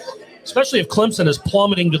 especially if Clemson is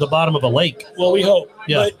plummeting to the bottom of a lake. Well, we hope.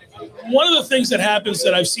 Yeah. But one of the things that happens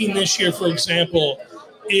that I've seen this year, for example,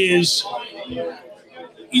 is.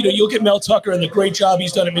 You look at Mel Tucker and the great job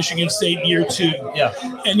he's done at Michigan State in year 2. Yeah.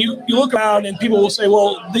 And you look around and people will say,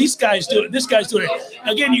 well, these guys do it. This guy's doing it.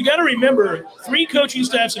 Again, you got to remember 3 coaching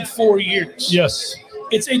staffs in 4 years. Yes.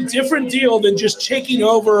 It's a different deal than just taking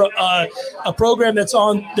over a program that's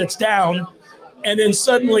down and then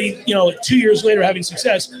suddenly, 2 years later having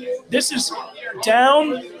success. This is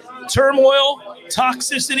down, turmoil,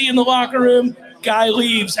 toxicity in the locker room. Guy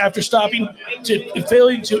leaves after failing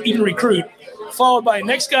to even recruit. Followed by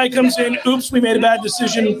next guy comes in, oops, we made a bad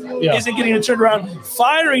decision, isn't getting it turned around,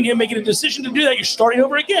 firing him, making a decision to do that, you're starting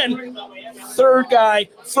over again. Third guy,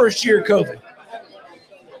 first year COVID.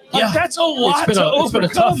 That's a lot to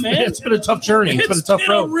overcome, man. It's been a tough journey. It's been a tough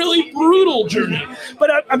road. A really brutal journey.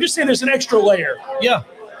 But I'm just saying there's an extra layer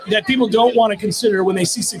that people don't want to consider when they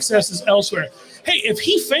see successes elsewhere. Hey, if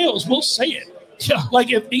he fails, we'll say it. Yeah.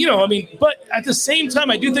 But at the same time,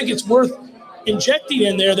 I do think it's worth injecting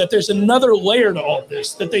in there that there's another layer to all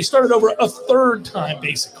this, that they started over a third time,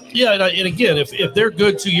 basically. Yeah, and again, if they're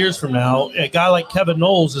good 2 years from now, a guy like Kevin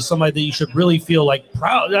Knowles is somebody that you should really feel like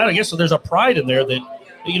proud. I guess there's a pride in there that,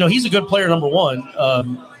 he's a good player, number one.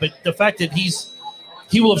 But the fact that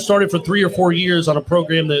he will have started for 3 or 4 years on a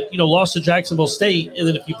program that, lost to Jacksonville State, and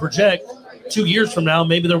then if you project 2 years from now,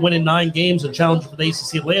 maybe they're winning 9 games and challenging for the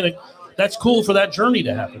ACC Atlantic. That's cool for that journey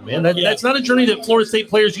to happen, man. That's not a journey that Florida State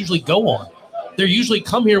players usually go on. They usually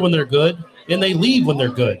come here when they're good, and they leave when they're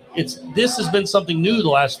good. This has been something new the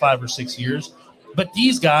last 5 or 6 years. But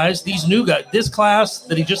these guys, these new guys, this class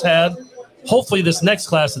that he just had, hopefully this next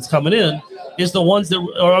class that's coming in, is the ones that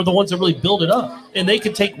really build it up. And they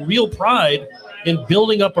can take real pride in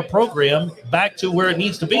building up a program back to where it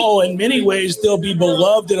needs to be. Oh, in many ways, they'll be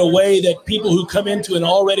beloved in a way that people who come into an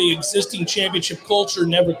already existing championship culture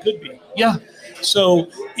never could be. Yeah. So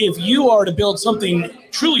if you are to build something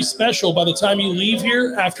truly special by the time you leave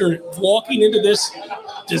here after walking into this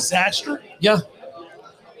disaster, yeah,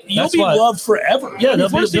 you'll be loved forever. Yeah, they'll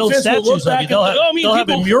build statues of you. They'll have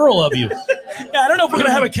a mural of you. Yeah, I don't know if we're going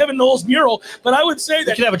to have a Kevin Knowles mural, but I would say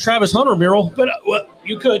that you could have a Travis Hunter mural. But well,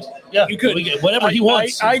 you could. Yeah, you could. Whatever he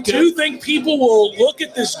wants. I do think people will look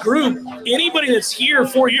at this group, anybody that's here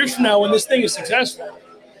 4 years from now when this thing is successful,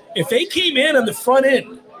 if they came in on the front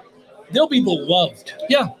end, they'll be beloved.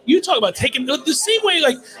 Yeah. You talk about taking the same way,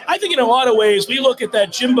 like, I think in a lot of ways, we look at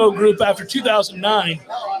that Jimbo group after 2009,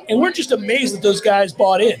 and we're just amazed that those guys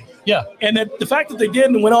bought in. Yeah. And that the fact that they did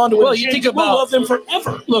and went on to win, you think about, we'll love them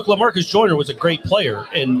forever. Look, LaMarcus Joyner was a great player,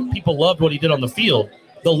 and people loved what he did on the field.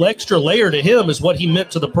 The extra layer to him is what he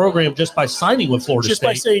meant to the program just by signing with Florida State. Just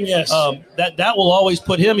by saying yes. That will always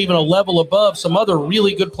put him even a level above some other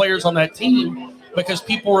really good players on that team, because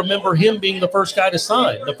people remember him being the first guy to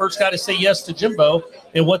sign, the first guy to say yes to Jimbo,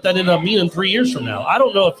 and what that ended up meaning 3 years from now. I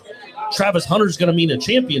don't know if Travis Hunter's going to mean a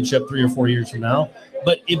championship 3 or 4 years from now,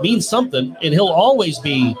 but it means something, and he'll always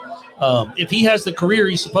be, if he has the career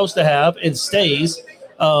he's supposed to have and stays,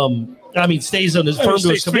 stays on his firm to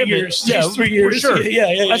his commitment. Yeah, 3 years. For sure.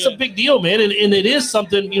 Yeah. That's a big deal, man, and it is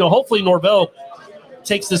something, hopefully Norvell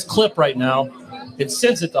takes this clip right now and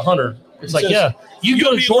sends it to Hunter. It's like, you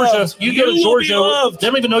go to Georgia. Loved. You go to Georgia. They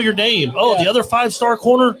don't even know your name. Oh, the other 5-star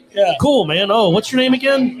corner. Yeah. Cool, man. Oh, what's your name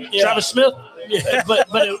again? Yeah. Travis Smith. Yeah.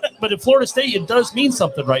 But at Florida State, it does mean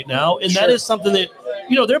something right now, and that is something that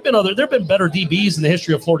there've been better DBs in the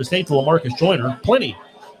history of Florida State than LaMarcus Joyner, plenty,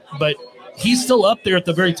 but he's still up there at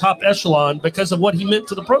the very top echelon because of what he meant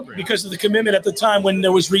to the program, because of the commitment at the time when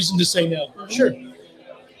there was reason to say no. Sure.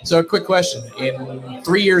 So a quick question: in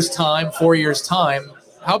 3 years' time, 4 years' time,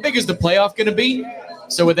 how big is the playoff going to be?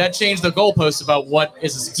 So would that change the goalposts about what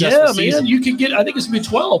is a successful season? Man, you could get. I think it's going to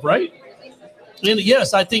be 12, right? And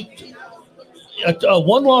yes, I think a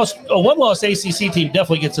one-loss ACC team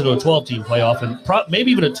definitely gets into a 12-team playoff, and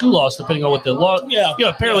maybe even a 2-loss depending on what the loss. Yeah.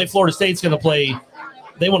 Apparently Florida State's going to play.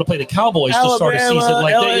 They want to play the Cowboys Alabama, to start a season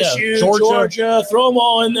like LSU, that. Yeah, Georgia, throw them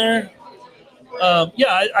all in there.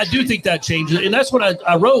 I do think that changes, and that's what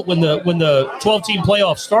I wrote when the 12-team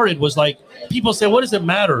playoff started. Was like, people say, what does it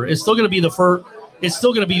matter? It's still going to be it's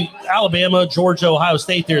still going to be Alabama, Georgia, Ohio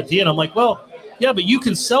State there at the end. I'm like, well, yeah, but you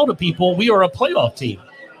can sell to people we are a playoff team.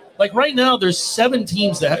 Like right now, there's 7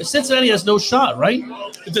 teams that Cincinnati has no shot, right?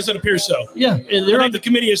 It doesn't appear so. Yeah, and the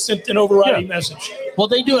committee has sent an overriding message. Well,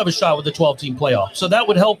 they do have a shot with the 12-team playoff, so that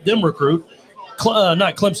would help them recruit.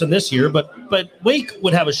 Not Clemson this year, but Wake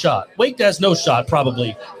would have a shot. Wake has no shot,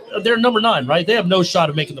 probably. They're number 9, right? They have no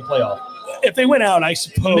shot of making the playoff. If they went out, I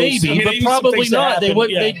suppose. Maybe, but probably not. They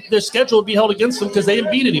would. Yeah. Their schedule would be held against them because they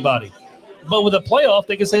didn't beat anybody. But with a playoff,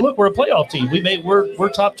 they can say, "Look, we're a playoff team. We're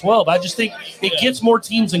top 12." I just think it gets more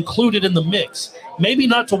teams included in the mix. Maybe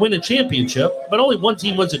not to win a championship, but only one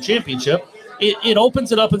team wins a championship. It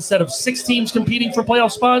opens it up. Instead of 6 teams competing for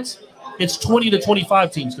playoff spots, it's 20 to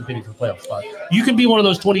 25 teams competing for playoff spots. You can be one of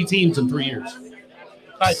those 20 teams in 3 years.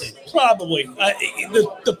 I think probably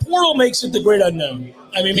the portal makes it the great unknown.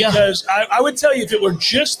 I mean, because I would tell you, if it were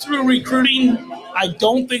just through recruiting, I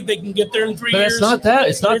don't think they can get there in 3 years. It's not that.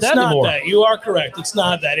 It's not that anymore. That. You are correct. It's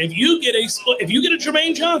not that. If you get a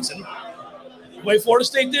Jermaine Johnson, the way Florida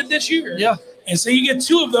State did this year, and say you get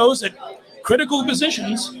 2 of those at critical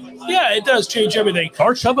positions, it does change everything.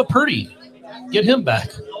 Or Chubba Purdy, get him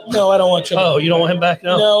back. No, I don't want Chubba. Oh, you don't want him back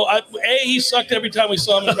now? No, he sucked every time we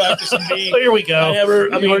saw him in practice. And B, here we go.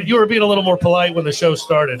 You were being a little more polite when the show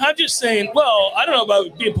started. I'm just saying. Well, I don't know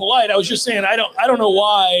about being polite. I was just saying I don't know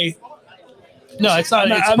why. No, it's not.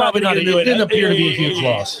 It's probably not. It didn't appear to be a huge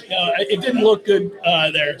loss. No, it didn't look good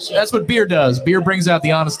there. So. That's what beer does. Beer brings out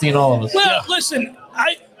the honesty in all of us. Well, listen,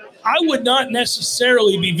 I would not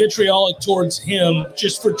necessarily be vitriolic towards him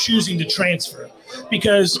just for choosing to transfer.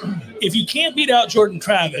 Because if you can't beat out Jordan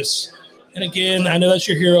Travis, and again, I know that's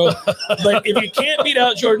your hero, but if you can't beat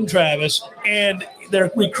out Jordan Travis and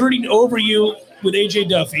they're recruiting over you with A.J.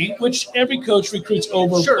 Duffy, which every coach recruits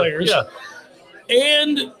over players,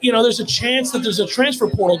 and, there's a chance that there's a transfer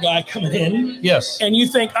portal guy coming in, and you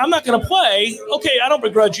think, I'm not going to play, okay, I don't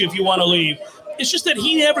begrudge you if you want to leave. It's just that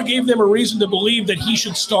he never gave them a reason to believe that he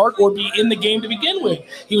should start or be in the game to begin with.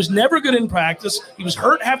 He was never good in practice. He was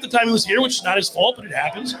hurt half the time he was here, which is not his fault, but it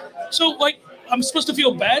happens. So, I'm supposed to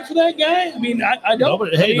feel bad for that guy? I mean, I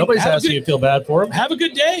don't. Nobody's asking you to feel bad for him. Have a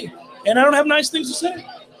good day. And I don't have nice things to say.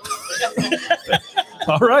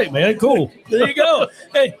 All right, man. Cool. There you go.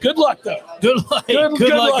 Hey, good luck, though. Good luck.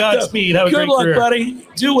 Good luck. Godspeed. Have a great luck, career. buddy.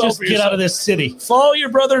 Do well Just for get yourself. out of this city. Follow your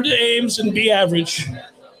brother to Ames and be average.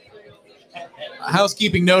 A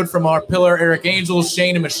housekeeping note from our pillar, Eric Angels.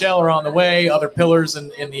 Shane and Michelle are on the way. Other pillars in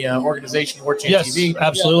the organization, Warchant Yes, TV.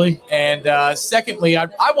 absolutely. And secondly, I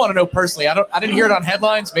want to know personally. I didn't hear it on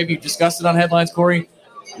headlines. Maybe you discussed it on headlines, Corey.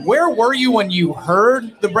 Where were you when you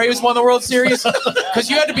heard the Braves won the World Series? Because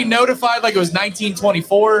you had to be notified like it was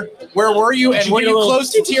 1924. Where were you? And were you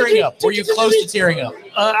close to tearing up? Were you close to tearing up?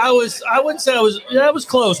 I wouldn't say I was. Yeah, I was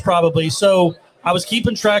close probably. So I was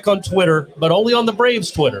keeping track on Twitter, but only on the Braves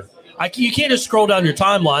Twitter. You can't just scroll down your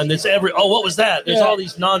timeline. There's what was that? There's all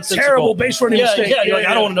these nonsensical. Terrible base running mistake. Yeah, you're like,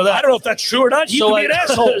 I don't want to know that. I don't know if that's true or not. You could be an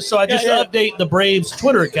asshole. So I just update the Braves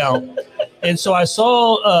Twitter account. And so I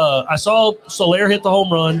saw Soler hit the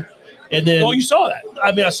home run. And then, you saw that.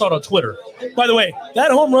 I mean, I saw it on Twitter. By the way, that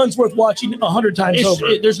home run's worth watching 100 times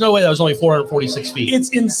over. There's no way that was only 446 feet. It's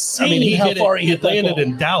insane. I mean, he hit landed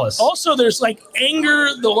in Dallas. Also, there's like anger,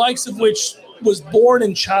 the likes of which was born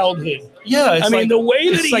in childhood. Yeah, I mean, the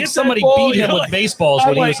way that he like hit somebody that ball, beat him with baseballs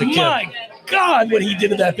when he was a kid. My God, what he did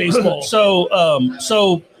to that baseball.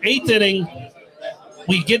 So eighth inning,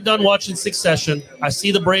 we get done watching Succession. I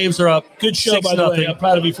see the Braves are up. Good show, by the way. I'm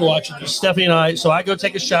proud of you for watching this. Stephanie and I. So I go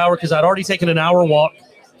take a shower because I'd already taken an hour walk.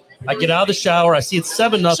 I get out of the shower. I see it's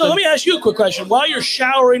 7-0. So let me ask you a quick question. While you're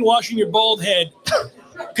showering, washing your bald head,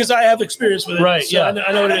 because I have experience with it. Right, so I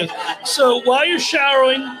know what it is. So while you're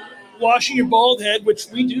showering, washing your bald head, which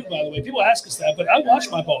we do, by the way. People ask us that, but I wash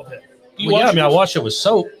my bald head. I wash it with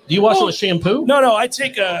soap. Do you wash it with shampoo? No. I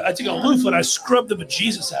take a loofah and I scrub the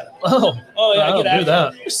bejesus out of it. Oh yeah, I get after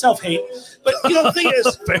that. it. Self-hate. But the thing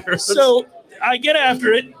is, so I get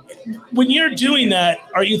after it. When you're doing that,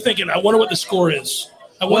 are you thinking, I wonder what the score is?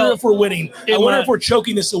 I wonder if we're winning. I wonder if we're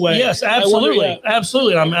choking this away. Yes, absolutely.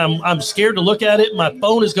 Absolutely. I'm scared to look at it. My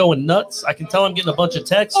phone is going nuts. I can tell I'm getting a bunch of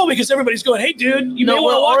texts. Oh, because everybody's going, hey, dude, you may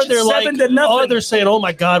want to watch it 7-0. Or they're saying, oh,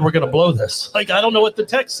 my God, we're going to blow this. Like, I don't know what the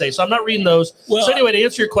texts say, so I'm not reading those. Well, so anyway, to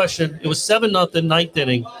answer your question, it was 7-0, ninth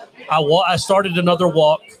inning. I started another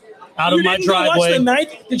walk out of my driveway. Watch the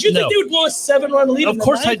ninth? Did you think they would blow a 7-run lead? Of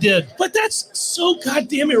course I did. But that's so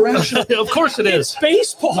goddamn irrational. Of course it is. It's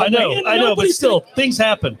baseball. I know, but still, things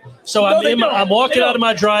happen. So I'm walking out of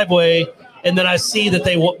my driveway, and then I see that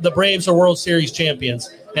the Braves are World Series champions,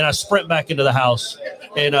 and I sprint back into the house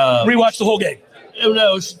and rewatch the whole game.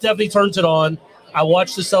 No, she definitely turns it on. I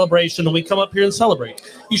watch the celebration, and we come up here and celebrate.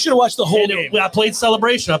 You should have watched the whole game. I played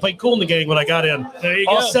Celebration. I played Cool in the Gang when I got in. There you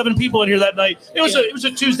All go. 7 people in here that night. It was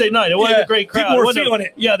a Tuesday night. It wasn't a great crowd. People were feeling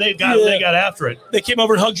it. Yeah, they got after it. They came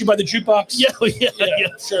over and hugged you by the jukebox. Yeah.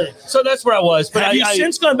 Sure. So that's where I was. But have you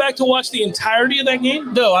since gone back to watch the entirety of that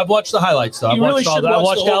game? No, I've watched the highlights though. I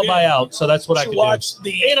watched out by out, so that's what I could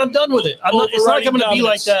do. And I'm done with it. It's not going to be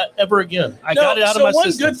like that ever again. I got it out of my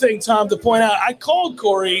system. So one good thing, Tom, to point out, I called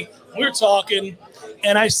Corey. We were talking.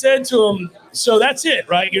 And I said to him, so that's it,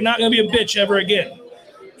 right? You're not going to be a bitch ever again.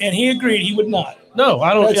 And he agreed he would not. No,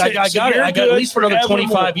 I don't. I got it. I got at least for another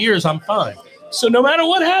 25 years. I'm fine. So no matter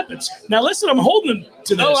what happens. Now, listen, I'm holding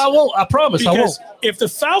to this. No, I won't. I promise I won't. If the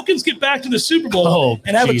Falcons get back to the Super Bowl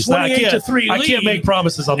and have a 28-3 lead. I can't make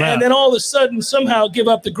promises on that. And then all of a sudden somehow give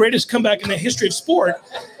up the greatest comeback in the history of sport.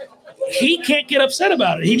 He can't get upset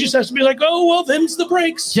about it. He just has to be like, oh, well, them's the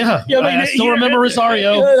breaks. Yeah. I still remember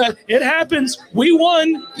Rosario. It happens. We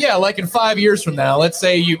won. Yeah, like in 5 years from now, let's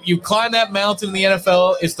say you climb that mountain in the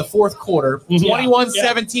NFL. It's the fourth quarter.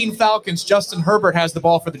 21-17 Falcons. Justin Herbert has the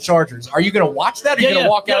ball for the Chargers. Are you going to watch that or are you going to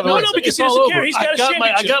walk out of the race? No, because he doesn't care. He's got a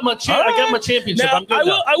championship. I got my championship. Now, I'm good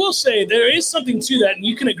now. I will say there is something to that, and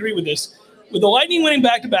you can agree with this. With the Lightning winning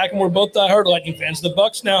back-to-back, and we're both diehard Lightning fans, the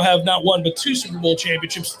Bucks now have not one but 2 Super Bowl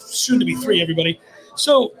championships, soon to be 3, everybody.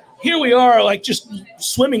 So here we are, like just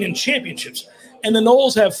swimming in championships. And the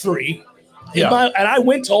Noles have 3. Yeah. And I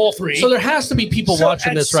went to all 3. So there has to be people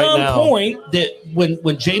watching this right now. At some point, that when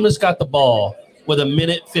Jameis got the ball with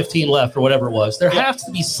 1:15 left or whatever it was, there has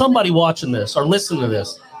to be somebody watching this or listening to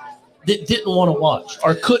this that didn't want to watch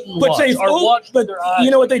or couldn't watch or watched with their eyes.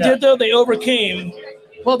 You know what they did, though? They overcame.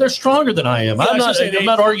 Well, they're stronger than I am. I'm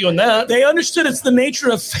not arguing that. They understood it's the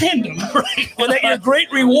nature of fandom, right? And that your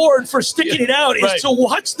great reward for sticking it out is to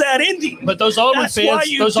watch that ending. But those Auburn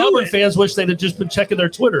fans wish they'd have just been checking their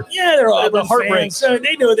Twitter. Yeah, they're Auburn fans. So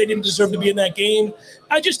they know they didn't deserve to be in that game.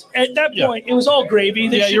 At that point, it was all gravy.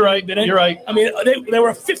 You're right. You're right. I mean, there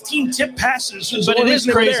were 15 tip passes. But it is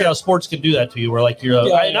crazy how sports can do that to you. Where like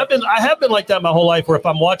I have been like that my whole life. Where if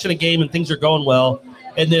I'm watching a game and things are going well.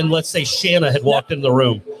 And then let's say Shanna had walked into the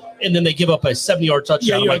room and then they give up a 70-yard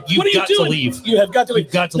touchdown. Yeah, I'm like, you've got to leave. You have got to leave.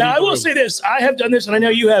 You've got to now, leave I will say this. I have done this, and I know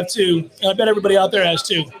you have too. And I bet everybody out there has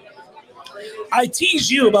too. I tease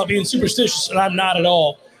you about being superstitious, and I'm not at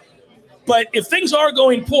all. But if things are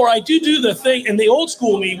going poor, I do the thing, and the old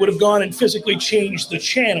school me would have gone and physically changed the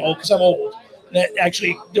channel because I'm old. That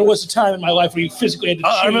actually, there was a time in my life where you physically had to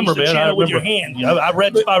change the channel with your hand. Yeah, I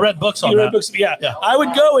read books on that. Read books, yeah. I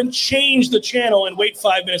would go and change the channel and wait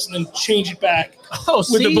 5 minutes and then change it back. Oh,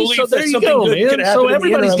 with the belief so there that you something go, good man. could happen So in the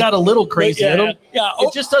everybody's interim. got a little crazy in them. Yeah.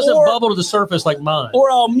 It just doesn't bubble to the surface like mine. Or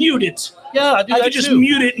I'll mute it. Yeah, I do that could just too.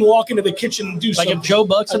 mute it and walk into the kitchen and do something. Like if Joe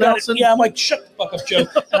Buck's announcing? Yeah, I'm like, shut the fuck up, Joe.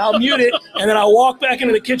 And I'll mute it, and then I'll walk back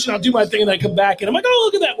into the kitchen, I'll do my thing, and then I come back, and I'm like, oh,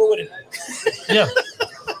 look at that, we're winning. Yeah.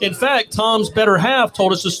 In fact, Tom's better half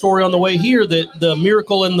told us a story on the way here that the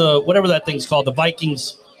miracle in the, whatever that thing's called, the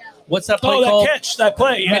Vikings, what's that play called? That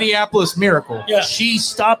play, yeah. Minneapolis Miracle. Yeah. She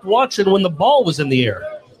stopped watching when the ball was in the air.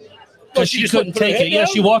 Because she just couldn't take it. Yeah,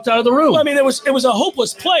 she walked out of the room. Well, I mean, it was a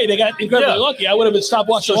hopeless play. They got incredibly lucky. I would have stopped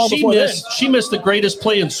watching so all before then. She missed the greatest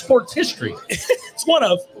play in sports history. It's one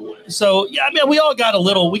of. So yeah, I mean, we all got our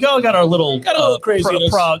little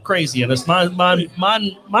crazy in us. Mine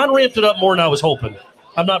ramped it up more than I was hoping.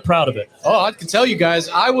 I'm not proud of it. Oh, I can tell you guys,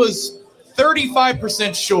 I was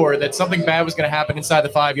 35% sure that something bad was going to happen inside the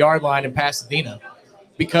 5-yard line in Pasadena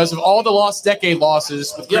because of all the lost decade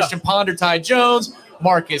losses with Christian Ponder, Ty Jones,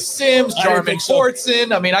 Marcus Sims, Jarman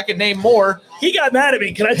Fortson. I mean, I could name more. He got mad at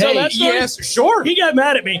me. Can I tell that story? Yes, sure. He got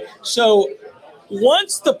mad at me. So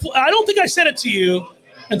once I don't think I said it to you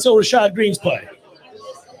until Rashad Green's play.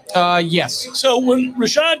 Yes. So when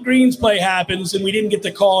Rashad Green's play happens and we didn't get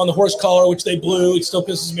the call on the horse collar, which they blew, it still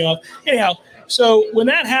pisses me off. Anyhow, so when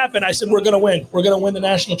that happened, I said, we're going to win. We're going to win the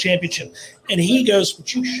national championship. And he goes,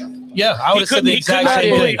 would you shut up? Yeah, I would have said the exact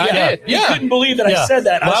same thing. He couldn't believe that I said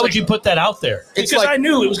that. Why would you put that out there? Because I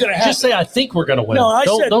knew it was going to happen. Just say, I think we're going to win. No, I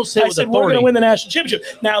said with we're going authority. to win the national championship.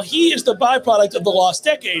 Now, he is the byproduct of the lost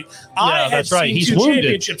decade. I had that's right. seen He's two wounded.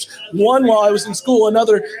 championships, one while I was in school,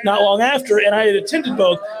 another not long after, and I had attended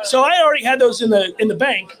both. So I already had those in the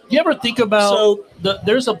bank. You ever think about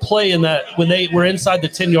there's a play in that when they were inside the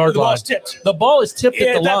 10-yard line. The ball is tipped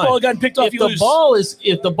at the line. That ball got picked off.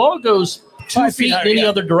 If the ball goes 2 feet in any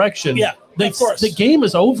other direction, the game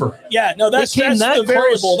is over. Yeah, no, that's the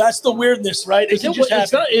variable. That's the weirdness, right?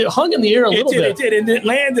 It hung in the air a little bit. It did, and it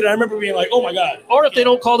landed. I remember being like, oh, my God. Or if they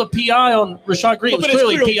don't call the PI on Rashad Green, it was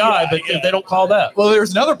clearly PI, but if they don't call that. Well, there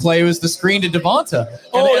was another play. It was the screen to Devonta.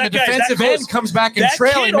 And the defensive end comes back and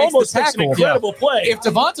trail and makes the tackle. Incredible play. If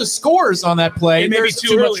Devonta scores on that play, there's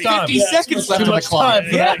too much time. 50 seconds left on the clock.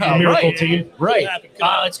 For that miracle team. Right.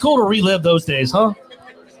 It's cool to relive those days, huh?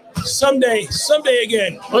 Someday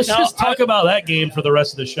again. Let's just talk about that game for the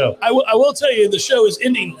rest of the show. I will tell you, the show is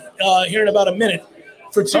ending here in about a minute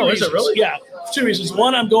for two reasons. Is it really? Yeah, for two reasons.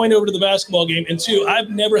 One, I'm going over to the basketball game, and two, I've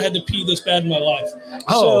never had to pee this bad in my life.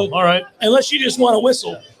 So, all right. Unless you just want to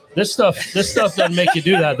whistle. This stuff doesn't make you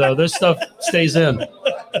do that, though. This stuff stays in.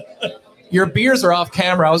 Your beers are off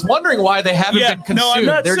camera. I was wondering why they haven't been consumed. No, I'm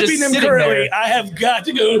not They're sipping just them sitting currently. there. I have got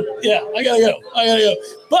to go. Yeah, I gotta go.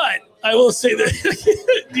 But I will say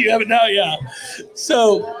that. Do you have it now? Yeah.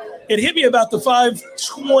 So it hit me about the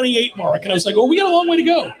 5:28 mark, and I was like, "Oh, we got a long way to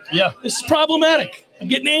go." Yeah, this is problematic. I'm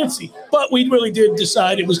getting antsy. But we really did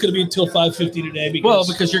decide it was going to be until 5:50 today.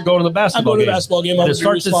 Because you're going to the basketball game. I'm going to the basketball game. It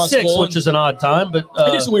starts at 6, which is an odd time, but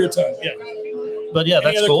it is a weird time. Yeah. But yeah,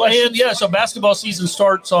 that's cool. Questions? And so basketball season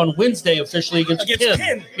starts on Wednesday officially against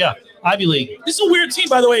Penn. Yeah, Ivy League. This is a weird team,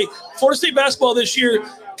 by the way. Florida State basketball this year,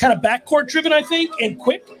 kind of backcourt driven, I think, and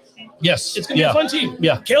quick. Yes. It's going to be a fun team.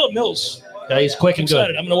 Yeah. Caleb Mills. Yeah, he's quick and good.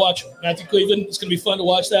 I'm going to watch him. Matthew Cleveland. It's going to be fun to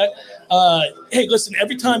watch that. Hey, listen,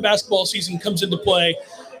 every time basketball season comes into play,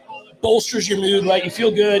 bolsters your mood, right? You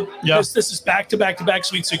feel good. Yeah. This is back-to-back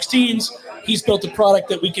Sweet 16s. He's built a product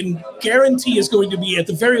that we can guarantee is going to be, at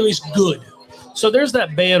the very least, good. So there's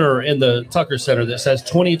that banner in the Tucker Center that says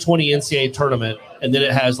 2020 NCAA tournament, and then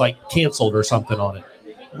it has like canceled or something on it.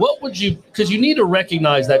 What would you, because you need to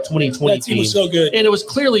recognize that 2020 team was so good. And it was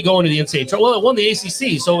clearly going to the NCAA tournament. Well, it won the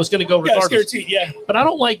ACC, so it was going to go regardless. It's guaranteed, yeah. But I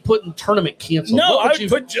don't like putting tournament canceled. No, I would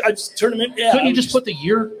put tournament, yeah. Couldn't you just put the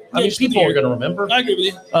year? I mean, people are going to remember. I agree with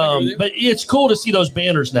you. But it's cool to see those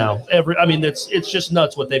banners now. It's just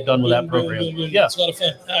nuts what they've done with that program. Yeah, it's a lot of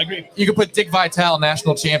fun. I agree. You could put Dick Vitale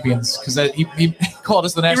national champions because he called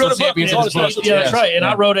us the national champions. Yeah, that's right. And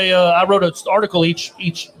I wrote an article each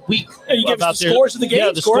week. You give us the scores of the games.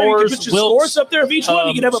 Yeah, the score. You scores. can put your scores up there of each one.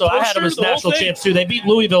 You can have a so poster. I had them as the whole national thing. champs too. They beat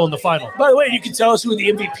Louisville in the final. By the way, you can tell us who the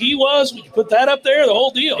MVP was. We can put that up there. The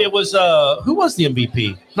whole deal. It was who was the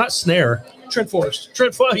MVP? Not Snare. Trent Forrest.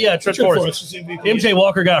 Trent Forrest was the MVP. MJ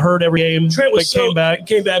Walker got hurt every game. Trent was came back,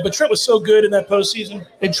 but Trent was so good in that postseason.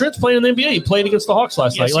 And Trent's playing in the NBA. He played against the Hawks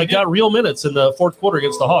last night. Got real minutes in the fourth quarter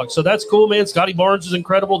against the Hawks. So that's cool, man. Scotty Barnes is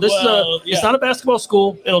incredible. This it's not a basketball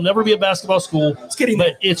school. It'll never be a basketball school.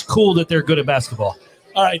 But it's cool that they're good at basketball.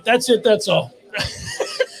 All right, that's it. That's all.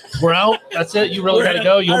 We're out. That's it. You really got to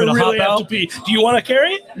go. You want me to really hop out? To pee. Do you want to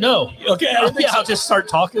carry it? No. Okay. I'll just start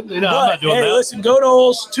talking. I'm not doing that. Listen, go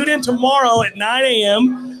Noles. Tune in tomorrow at 9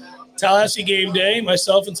 a.m. Tallahassee game day.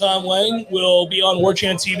 Myself and Tom Lang will be on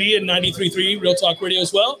Warchant TV and 93.3 Real Talk Radio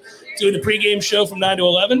as well, doing the pregame show from 9 to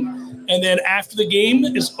 11. And then after the game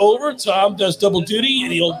is over, Tom does double duty,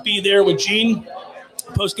 and he'll be there with Gene,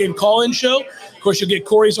 post-game call-in show. Of course, you'll get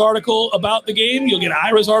Corey's article about the game. You'll get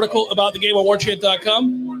Ira's article about the game on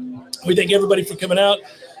warchant.com. We thank everybody for coming out,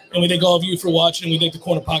 and we thank all of you for watching. We thank the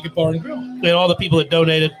Corner Pocket Bar and Grill. And all the people that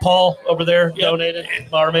donated. Paul over there donated.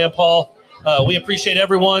 Our man Paul. We appreciate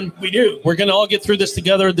everyone. We do. We're going to all get through this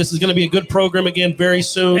together. This is going to be a good program again very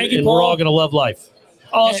soon, Thank you, and Paul. we're all going to love life.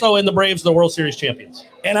 Also, in the Braves, the World Series champions.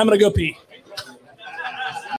 And I'm going to go pee.